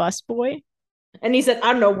job as a busboy? And he said,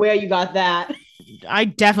 I don't know where you got that. I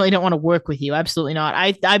definitely don't want to work with you. Absolutely not.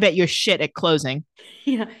 I bet you're shit at closing.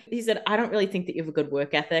 Yeah. He said, I don't really think that you have a good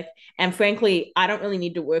work ethic. And frankly, I don't really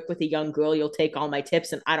need to work with a young girl. You'll take all my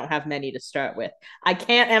tips and I don't have many to start with. I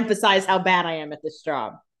can't emphasize how bad I am at this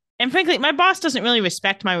job. And frankly, my boss doesn't really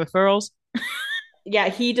respect my referrals. Yeah,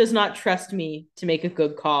 he does not trust me to make a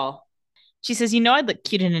good call. She says, I'd look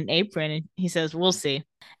cute in an apron. And he says, we'll see.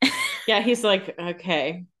 Yeah, he's like,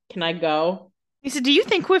 okay, can I go? He said, do you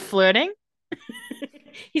think we're flirting?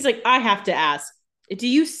 He's like, I have to ask, do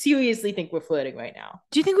you seriously think we're flirting right now?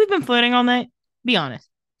 Do you think we've been flirting all night? Be honest.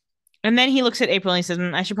 And then he looks at April and he says,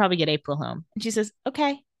 I should probably get April home. And she says,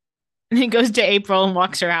 okay. And he goes to April and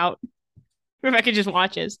walks her out. Rebecca just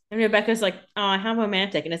watches. And Rebecca's like, oh, how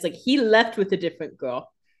romantic. And it's like, he left with a different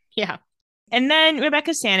girl. Yeah. And then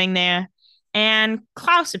Rebecca's standing there and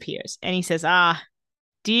Klaus appears and he says,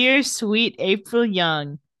 dear sweet April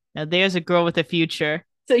Young. Now there's a girl with a future.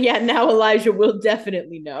 So yeah, now Elijah will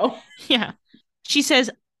definitely know. Yeah. She says,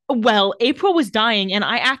 Well, April was dying and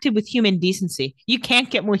I acted with human decency. You can't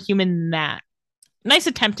get more human than that. Nice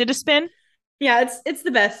attempt at a spin. Yeah, it's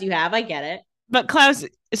the best you have. I get it. But Klaus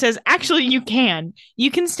says, actually, you can. You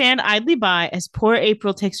can stand idly by as poor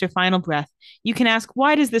April takes her final breath. You can ask,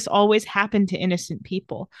 why does this always happen to innocent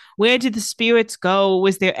people? Where did the spirits go?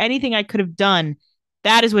 Was there anything I could have done?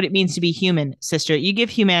 That is what it means to be human, sister. You give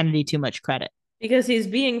humanity too much credit. Because he's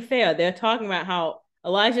being fair. They're talking about how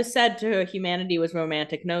Elijah said to her humanity was a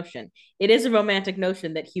romantic notion. It is a romantic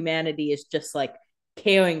notion that humanity is just like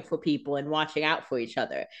caring for people and watching out for each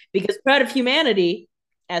other. Because part of humanity,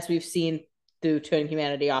 as we've seen through Turning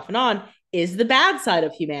Humanity Off and On, is the bad side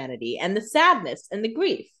of humanity and the sadness and the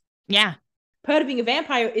grief. Yeah. Part of being a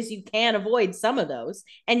vampire is you can avoid some of those.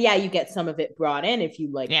 And yeah, you get some of it brought in if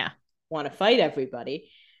you want to fight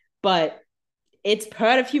everybody. But it's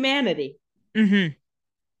part of humanity. Mm-hmm.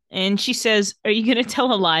 And she says, are you going to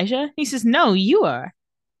tell Elijah? He says, no, you are.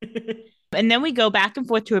 And then we go back and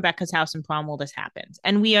forth to Rebecca's house in prom while this happens.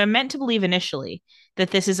 And we are meant to believe initially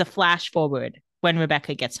that this is a flash forward when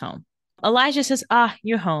Rebecca gets home. Elijah says,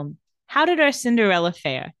 you're home. How did our Cinderella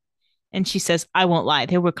fare? And she says, I won't lie,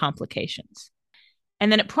 there were complications.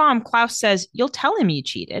 And then at prom, Klaus says, you'll tell him you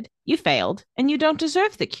cheated, you failed, and you don't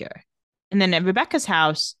deserve the cure. And then at Rebecca's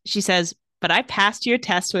house, she says, but I passed your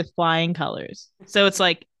test with flying colors. So it's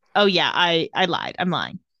like, oh yeah, I lied, I'm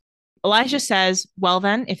lying. Elijah says, well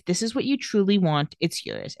then, if this is what you truly want, it's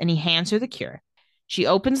yours. And he hands her the cure. She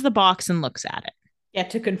opens the box and looks at it. Yeah,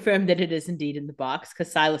 to confirm that it is indeed in the box,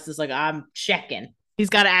 because Silas is like, I'm checking. He's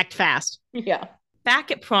got to act fast. Yeah.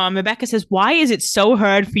 Back at prom, Rebecca says, why is it so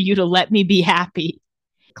hard for you to let me be happy?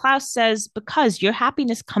 Klaus says, because your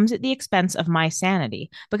happiness comes at the expense of my sanity,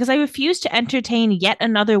 because I refuse to entertain yet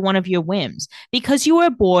another one of your whims, because you are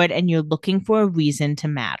bored and you're looking for a reason to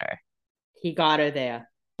matter. He got her there.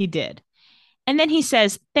 He did. And then he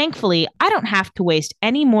says, thankfully, I don't have to waste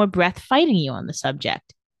any more breath fighting you on the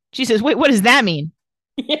subject. She says, wait, what does that mean?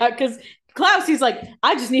 Yeah, because Klaus, he's like,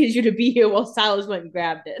 I just needed you to be here while Silas went and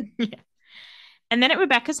grabbed it. Yeah. And then at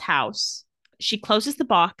Rebecca's house, she closes the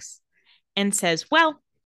box and says, well,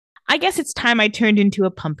 I guess it's time I turned into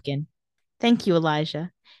a pumpkin. Thank you,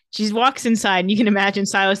 Elijah. She walks inside and you can imagine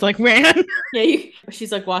Silas like ran. Yeah,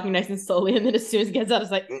 she's like walking nice and slowly. And then as soon as it gets out,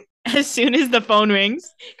 it's like, as soon as the phone rings.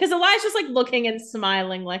 Because Elijah's like looking and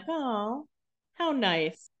smiling like, oh, how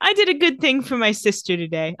nice. I did a good thing for my sister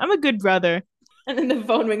today. I'm a good brother. And then the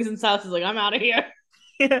phone rings and Silas is like, I'm out of here.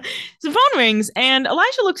 Yeah. So the phone rings and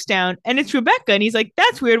Elijah looks down and it's Rebecca. And he's like,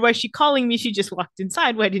 that's weird. Why is she calling me? She just walked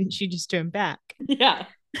inside. Why didn't she just turn back? Yeah.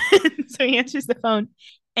 So he answers the phone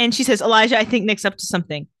and she says, Elijah, I think Nick's up to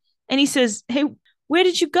something. And he says, hey, where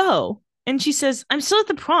did you go? And she says, I'm still at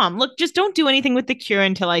the prom. Look, just don't do anything with the cure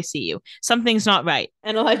until I see you. Something's not right.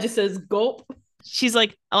 And Elijah says, gulp. She's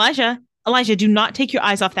like, Elijah, do not take your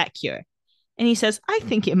eyes off that cure. And he says, I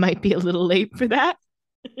think it might be a little late for that.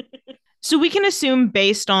 So we can assume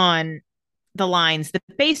based on the lines that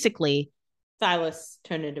basically Silas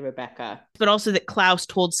turned into Rebecca. But also that Klaus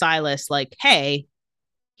told Silas, like, hey,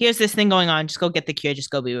 here's this thing going on. Just go get the cure.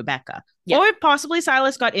 Just go be Rebecca. Yeah. Or possibly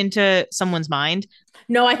Silas got into someone's mind.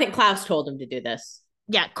 No, I think Klaus told him to do this.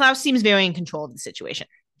 Yeah, Klaus seems very in control of the situation.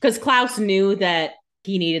 Because Klaus knew that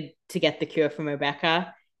he needed to get the cure from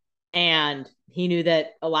Rebecca. And he knew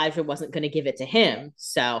that Elijah wasn't going to give it to him.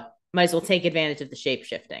 So might as well take advantage of the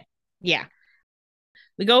shape-shifting. Yeah.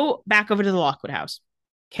 We go back over to the Lockwood house.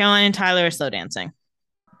 Caroline and Tyler are slow dancing.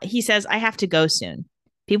 He says, I have to go soon.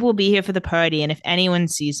 People will be here for the party, and if anyone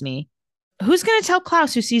sees me, who's going to tell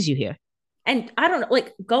Klaus who sees you here? And I don't know,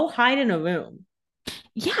 like, go hide in a room.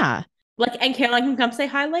 Yeah. Like, and Caroline can come say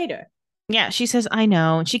hi later. Yeah, she says, I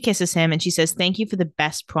know. And she kisses him, and she says, thank you for the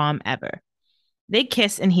best prom ever. They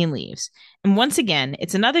kiss, and he leaves. And once again,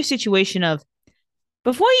 it's another situation of,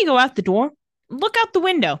 before you go out the door, look out the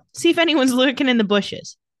window. See if anyone's lurking in the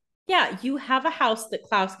bushes. Yeah, you have a house that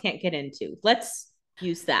Klaus can't get into. Let's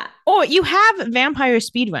use that. Or you have vampire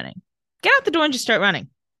speed running. Get out the door and just start running.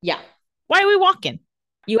 Yeah. Why are we walking?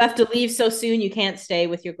 You have to leave so soon you can't stay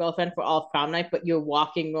with your girlfriend for all of prom night, but you're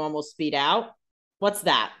walking normal speed out. What's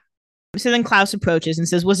that? So then Klaus approaches and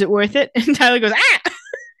says, was it worth it? And Tyler goes, ah!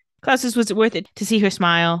 Klaus says, was it worth it to see her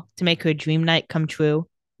smile, to make her dream night come true?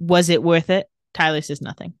 Was it worth it? Tyler says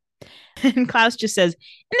nothing. And Klaus just says,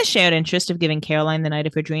 in the shared interest of giving Caroline the night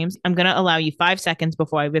of her dreams, I'm going to allow you 5 seconds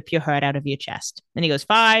before I rip your heart out of your chest. Then he goes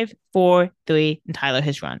 5, 4, 3, and Tyler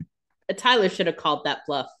has run. Tyler should have called that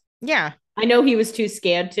bluff. Yeah. I know he was too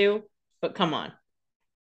scared to, but come on.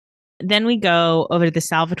 Then we go over to the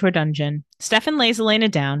Salvatore dungeon. Stefan lays Elena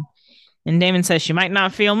down, and Damon says she might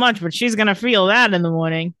not feel much, but she's going to feel that in the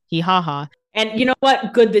morning. He ha ha. And you know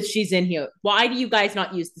what? Good that she's in here. Why do you guys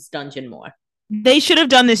not use this dungeon more? They should have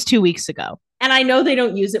done this 2 weeks ago. And I know they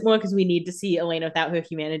don't use it more because we need to see Elena without her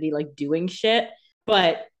humanity like doing shit.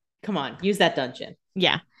 But come on, use that dungeon.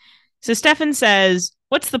 Yeah. So Stefan says,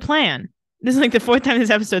 what's the plan? This is like the 4th time this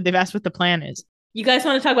episode they've asked what the plan is. You guys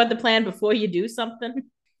want to talk about the plan before you do something?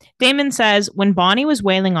 Damon says, when Bonnie was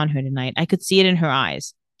wailing on her tonight, I could see it in her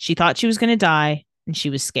eyes. She thought she was going to die, and she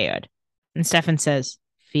was scared. And Stefan says,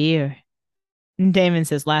 fear. And Damon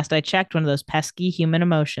says, last I checked, one of those pesky human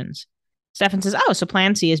emotions. Stefan says, oh, so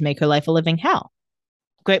plan C is make her life a living hell.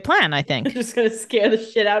 Great plan, I think. Just going to scare the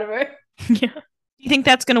shit out of her. Yeah. Do you think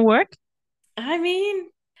that's going to work? I mean,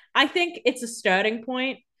 I think it's a starting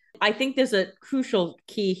point. I think there's a crucial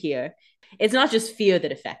key here. It's not just fear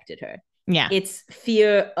that affected her. Yeah. It's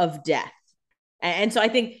fear of death. And so I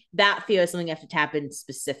think that fear is something you have to tap in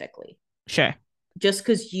specifically. Sure. Just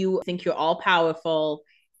because you think you're all powerful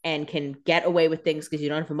and can get away with things because you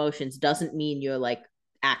don't have emotions doesn't mean you're like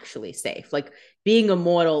actually safe. Like being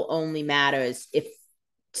immortal only matters if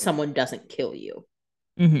someone doesn't kill you.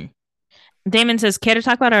 Mm-hmm. Damon says, care to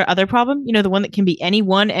talk about our other problem? You know, the one that can be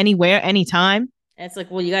anyone, anywhere, anytime. And it's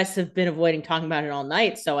like, well, you guys have been avoiding talking about it all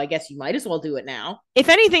night, so I guess you might as well do it now. If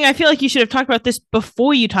anything, I feel like you should have talked about this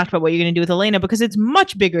before you talked about what you're going to do with Elena because it's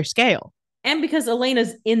much bigger scale. And because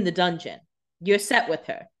Elena's in the dungeon. You're set with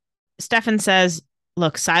her. Stefan says,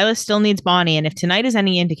 look, Silas still needs Bonnie, and if tonight is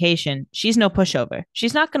any indication, she's no pushover.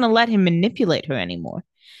 She's not going to let him manipulate her anymore.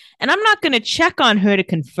 And I'm not going to check on her to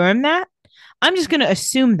confirm that. I'm just going to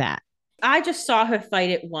assume that. I just saw her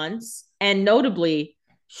fight it once, and notably,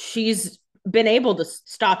 she's been able to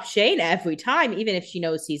stop Shane every time, even if she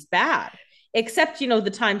knows he's bad. Except, you know, the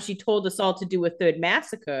time she told us all to do a third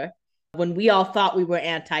massacre when we all thought we were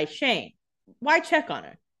anti-Shane. Why check on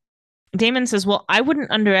her? Damon says, well, I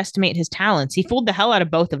wouldn't underestimate his talents. He fooled the hell out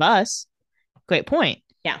of both of us. Great point.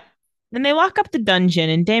 Yeah. Then they lock up the dungeon,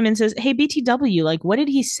 and Damon says, hey, BTW, like, what did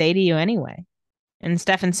he say to you anyway? And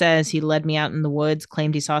Stefan says he led me out in the woods,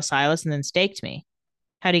 claimed he saw Silas, and then staked me.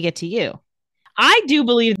 How'd he get to you? I do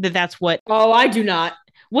believe that that's what... Oh, I do not.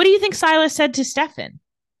 What do you think Silas said to Stefan?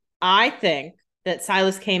 I think that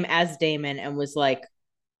Silas came as Damon and was like,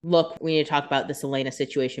 look, we need to talk about this Elena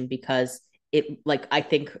situation because I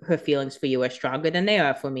think her feelings for you are stronger than they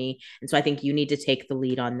are for me. And so I think you need to take the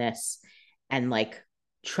lead on this and like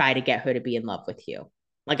try to get her to be in love with you.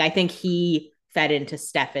 Like, I think he fed into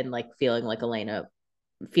Stefan, like feeling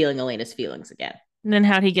Elena's feelings again. And then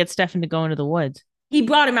how'd he get Stefan to go into the woods? He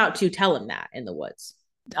brought him out to tell him that in the woods.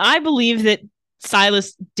 I believe that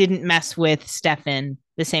Silas didn't mess with Stefan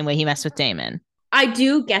the same way he messed with Damon. I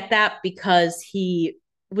do get that because he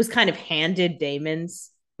was kind of handed Damon's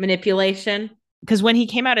manipulation. Because when he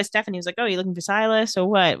came out as Stefan, he was like, oh, you looking for Silas or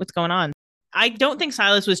what? What's going on? I don't think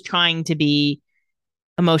Silas was trying to be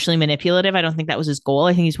emotionally manipulative. I don't think that was his goal.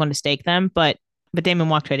 I think he just wanted to stake them, but Damon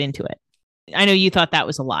walked right into it. I know you thought that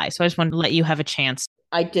was a lie, so I just wanted to let you have a chance.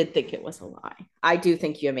 I did think it was a lie. I do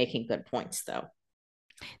think you're making good points, though.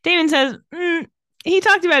 Damon says, he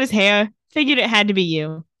talked about his hair. Figured it had to be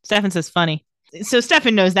you. Stefan says, funny. So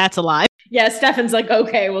Stefan knows that's a lie. Yeah, Stefan's like,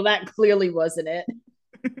 okay, well, that clearly wasn't it.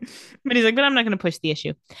 But he's like, but I'm not going to push the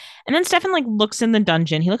issue. And then Stefan like looks in the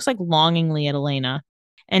dungeon. He looks like longingly at Elena.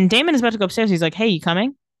 And Damon is about to go upstairs. He's like, hey, you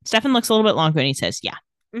coming? Stefan looks a little bit longer and he says, yeah.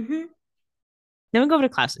 Mm-hmm. Then we go over to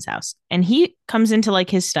Klaus's house. And he comes into like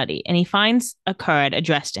his study and he finds a card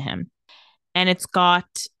addressed to him. And it's got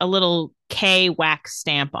a little K wax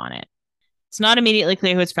stamp on it. It's not immediately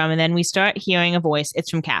clear who it's from. And then we start hearing a voice. It's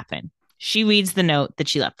from Catherine. She reads the note that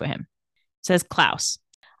she left for him. It says, Klaus,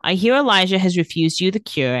 I hear Elijah has refused you the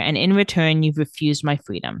cure, and in return, you've refused my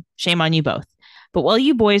freedom. Shame on you both. But while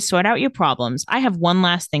you boys sort out your problems, I have one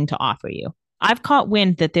last thing to offer you. I've caught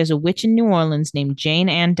wind that there's a witch in New Orleans named Jane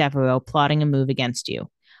Ann Devereaux plotting a move against you.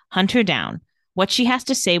 Hunt her down. What she has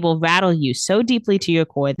to say will rattle you so deeply to your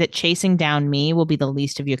core that chasing down me will be the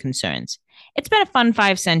least of your concerns. It's been a fun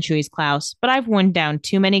 5 centuries, Klaus, but I've worn down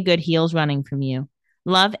too many good heels running from you.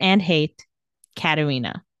 Love and hate,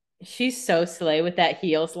 Katerina. She's so slay with that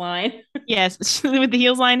heels line. Yes, with the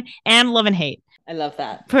heels line and love and hate. I love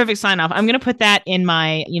that. Perfect sign off. I'm going to put that in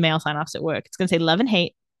my email sign offs at work. It's going to say love and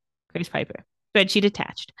hate, Grace Piper. Spreadsheet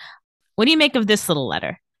attached. What do you make of this little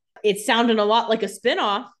letter? It's sounding a lot like a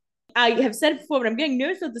spinoff. I have said it before, but I'm getting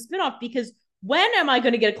nervous with the spinoff because when am I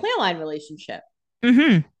going to get a clear line relationship?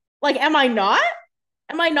 Mm-hmm. Like, am I not?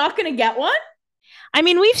 Am I not going to get one? I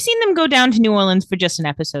mean, we've seen them go down to New Orleans for just an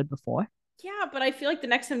episode before. Yeah, but I feel like the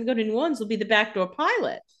next time we go to New Orleans will be the backdoor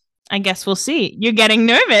pilot. I guess we'll see. You're getting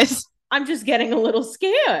nervous. I'm just getting a little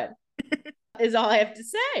scared. is all I have to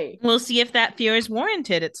say. We'll see if that fear is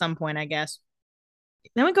warranted at some point, I guess.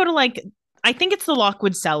 Then we go to I think it's the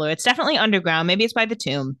Lockwood Cellar. It's definitely underground. Maybe it's by the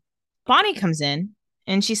tomb. Bonnie comes in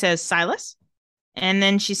and she says, Silas? And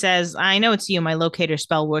then she says, I know it's you. My locator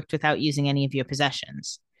spell worked without using any of your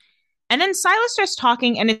possessions. And then Silas starts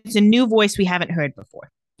talking, and it's a new voice we haven't heard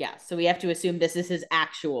before. Yeah, so we have to assume this is his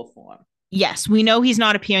actual form. Yes, we know he's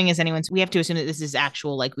not appearing as anyone. So we have to assume that this is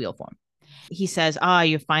actual, real form. He says,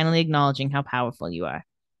 you're finally acknowledging how powerful you are.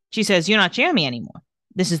 She says, you're not Jeremy anymore.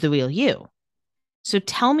 This is the real you. So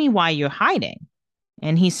tell me why you're hiding.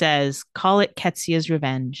 And he says, call it Ketsia's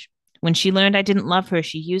revenge. When she learned I didn't love her,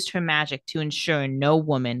 she used her magic to ensure no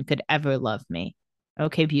woman could ever love me.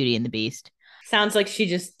 Okay, Beauty and the Beast. Sounds like she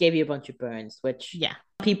just gave you a bunch of burns, which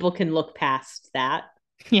people can look past that.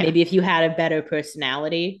 Yeah. Maybe if you had a better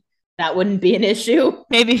personality, that wouldn't be an issue.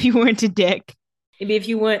 Maybe if you weren't a dick. Maybe if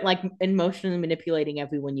you weren't emotionally manipulating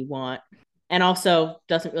everyone you want. And also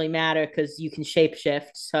doesn't really matter because you can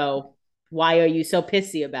shapeshift. So why are you so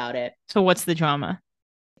pissy about it? So what's the drama?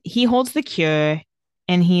 He holds the cure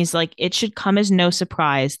and he's like, it should come as no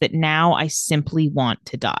surprise that now I simply want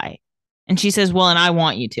to die. And she says, well, and I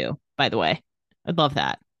want you to, by the way. I'd love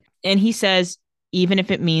that. And he says, even if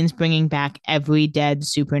it means bringing back every dead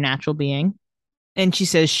supernatural being. And she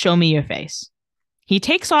says, show me your face. He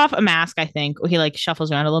takes off a mask, I think, or he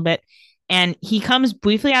shuffles around a little bit. And he comes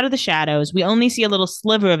briefly out of the shadows. We only see a little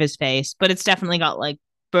sliver of his face, but it's definitely got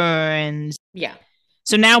burns. Yeah.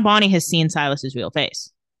 So now Bonnie has seen Silas's real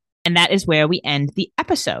face. And that is where we end the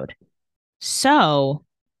episode. So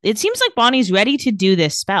it seems like Bonnie's ready to do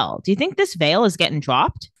this spell. Do you think this veil is getting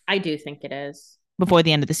dropped? I do think it is. Before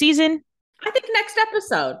the end of the season? I think next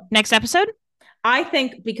episode. Next episode? I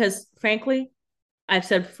think because, frankly, I've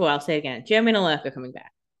said before, I'll say again, Jeremy and Alec are coming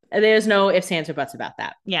back. There's no ifs, ands, or buts about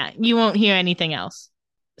that. Yeah, you won't hear anything else.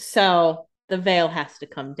 So the veil has to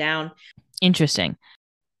come down. Interesting.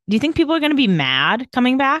 Do you think people are going to be mad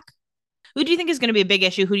coming back? Who do you think is going to be a big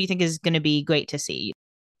issue? Who do you think is going to be great to see?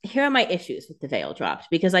 Here are my issues with the veil dropped,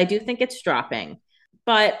 because I do think it's dropping.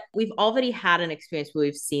 But we've already had an experience where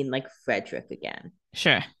we've seen Frederick again.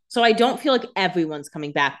 Sure. So I don't feel like everyone's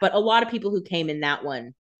coming back. But a lot of people who came in that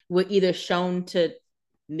one were either shown to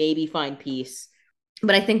maybe find peace.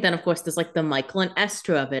 But I think then, of course, there's the Michael and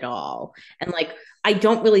Esther of it all. And I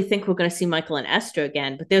don't really think we're going to see Michael and Esther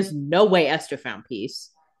again, but there's no way Esther found peace.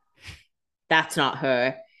 That's not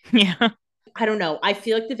her. Yeah. I don't know. I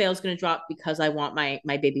feel like the veil's going to drop because I want my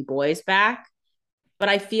baby boys back. But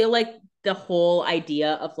I feel like the whole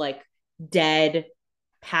idea of dead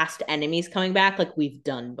past enemies coming back, we've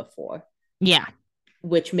done before. Yeah.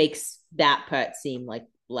 Which makes that part seem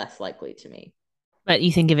less likely to me. But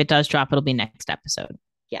you think if it does drop, it'll be next episode?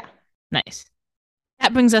 Yeah. Nice.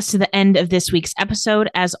 That brings us to the end of this week's episode.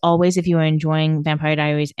 As always, if you are enjoying Vampire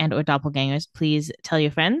Diaries and or Doppelgangers, please tell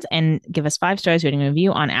your friends and give us 5 stars, rating, and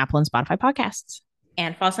review on Apple and Spotify podcasts.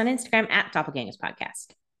 And follow us on Instagram at Doppelgangers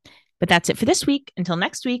Podcast. But that's it for this week. Until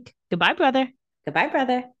next week, goodbye, brother. Goodbye,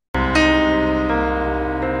 brother.